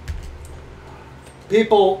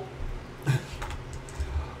 People,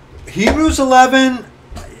 Hebrews 11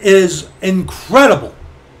 is incredible.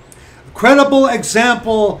 Incredible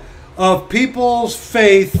example of people's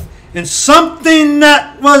faith in something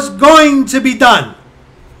that was going to be done.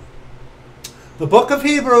 The book of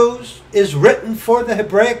Hebrews is written for the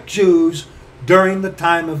Hebraic Jews during the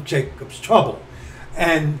time of Jacob's trouble.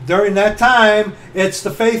 And during that time, it's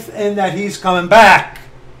the faith in that he's coming back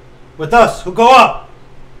with us who go up.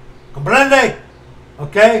 Comprende?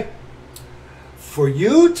 Okay? for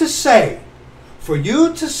you to say,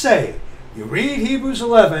 you read Hebrews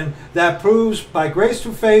 11, that proves by grace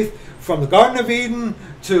through faith from the Garden of Eden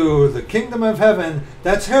to the kingdom of heaven,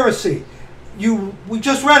 that's heresy. We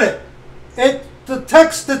just read it. The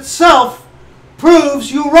text itself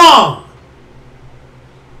proves you wrong.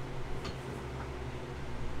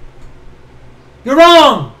 You're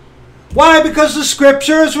wrong. Why? Because the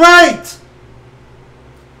scripture is right.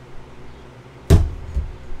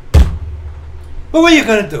 But what are you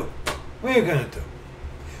going to do? What are you going to do?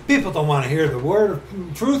 People don't want to hear the word of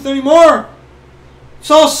truth anymore.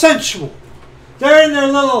 It's all sensual. They're in their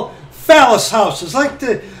little phallus houses, like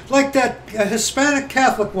that Hispanic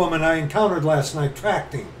Catholic woman I encountered last night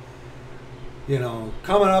tracting. You know,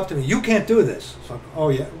 coming up to me, you can't do this. So, oh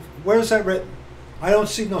yeah, where's that written? I don't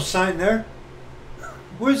see no sign there.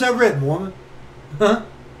 Where's that written, woman? Huh?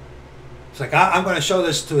 It's like, I'm going to show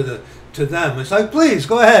this to them. It's like, please,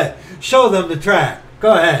 go ahead. Show them the track.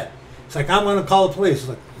 Go ahead. It's like, I'm going to call the police. It's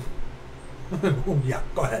like, yeah,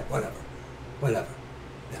 go ahead, whatever.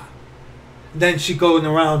 Yeah. And then she going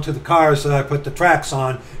around to the cars that I put the tracks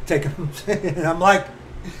on, taking them, and I'm like,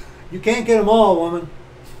 you can't get them all, woman.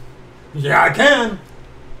 Yeah, I can.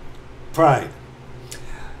 Pride.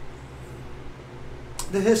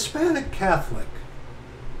 The Hispanic Catholic.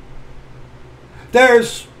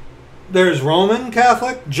 There's Roman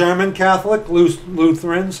Catholic, German Catholic,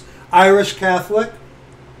 Lutherans, Irish Catholic,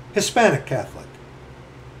 Hispanic Catholic.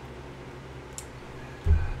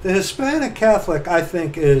 The Hispanic Catholic, I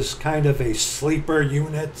think, is kind of a sleeper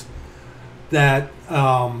unit that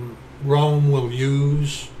Rome will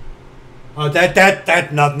use.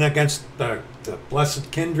 That nothing against the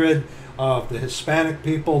blessed kindred of the Hispanic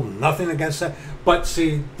people, nothing against that. But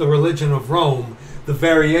see, the religion of Rome, the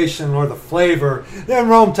variation or the flavor, then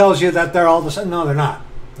Rome tells you that they're all the same. No, they're not.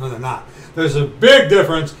 No, they're not. There's a big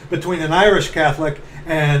difference between an Irish Catholic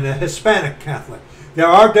and a Hispanic Catholic. There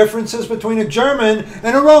are differences between a German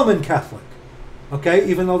and a Roman Catholic. Okay,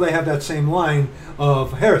 even though they have that same line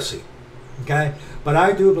of heresy. Okay, but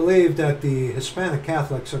I do believe that the Hispanic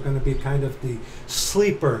Catholics are going to be kind of the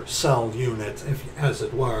sleeper cell unit, as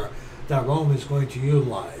it were, that Rome is going to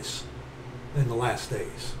utilize in the last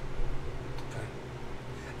days. Okay.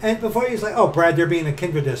 And before you say, oh, Brad, you're being a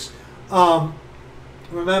kindredist.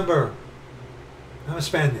 Remember, I'm a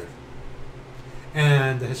Spaniard.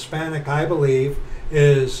 And the Hispanic, I believe,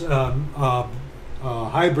 is a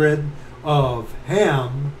hybrid of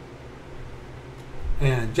Ham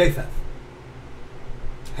and Japheth.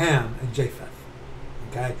 Ham and Japheth.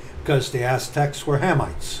 Okay? Because the Aztecs were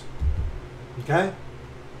Hamites. Okay?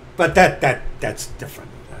 But that's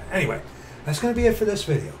different. Anyway, that's going to be it for this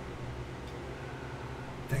video.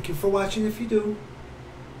 Thank you for watching. If you do,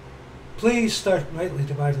 please start rightly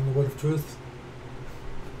dividing the word of truth.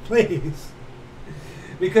 Please.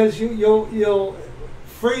 Because you'll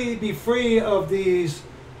be free of these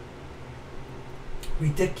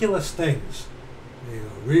ridiculous things. You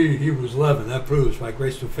know, read Hebrews 11. That proves by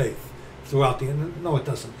grace through faith throughout the. No, it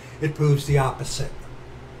doesn't. It proves the opposite.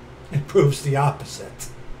 It proves the opposite.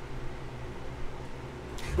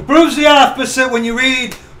 It proves the opposite when you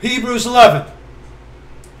read Hebrews 11.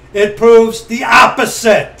 It proves the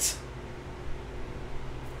opposite.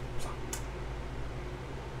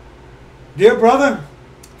 Dear brother,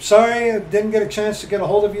 sorry I didn't get a chance to get a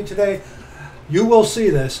hold of you today. You will see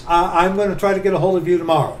this. I'm going to try to get a hold of you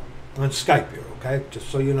tomorrow on Skype here, okay? Just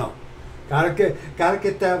so you know. Gotta get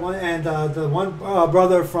that one. And the one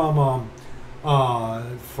brother from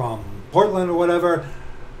Portland or whatever,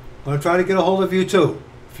 I'm going to try to get a hold of you too,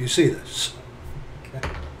 if you see this. Okay.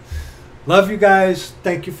 Love you guys.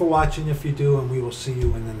 Thank you for watching if you do, and we will see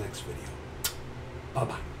you in the next video.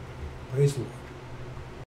 Bye-bye. Praise the Lord.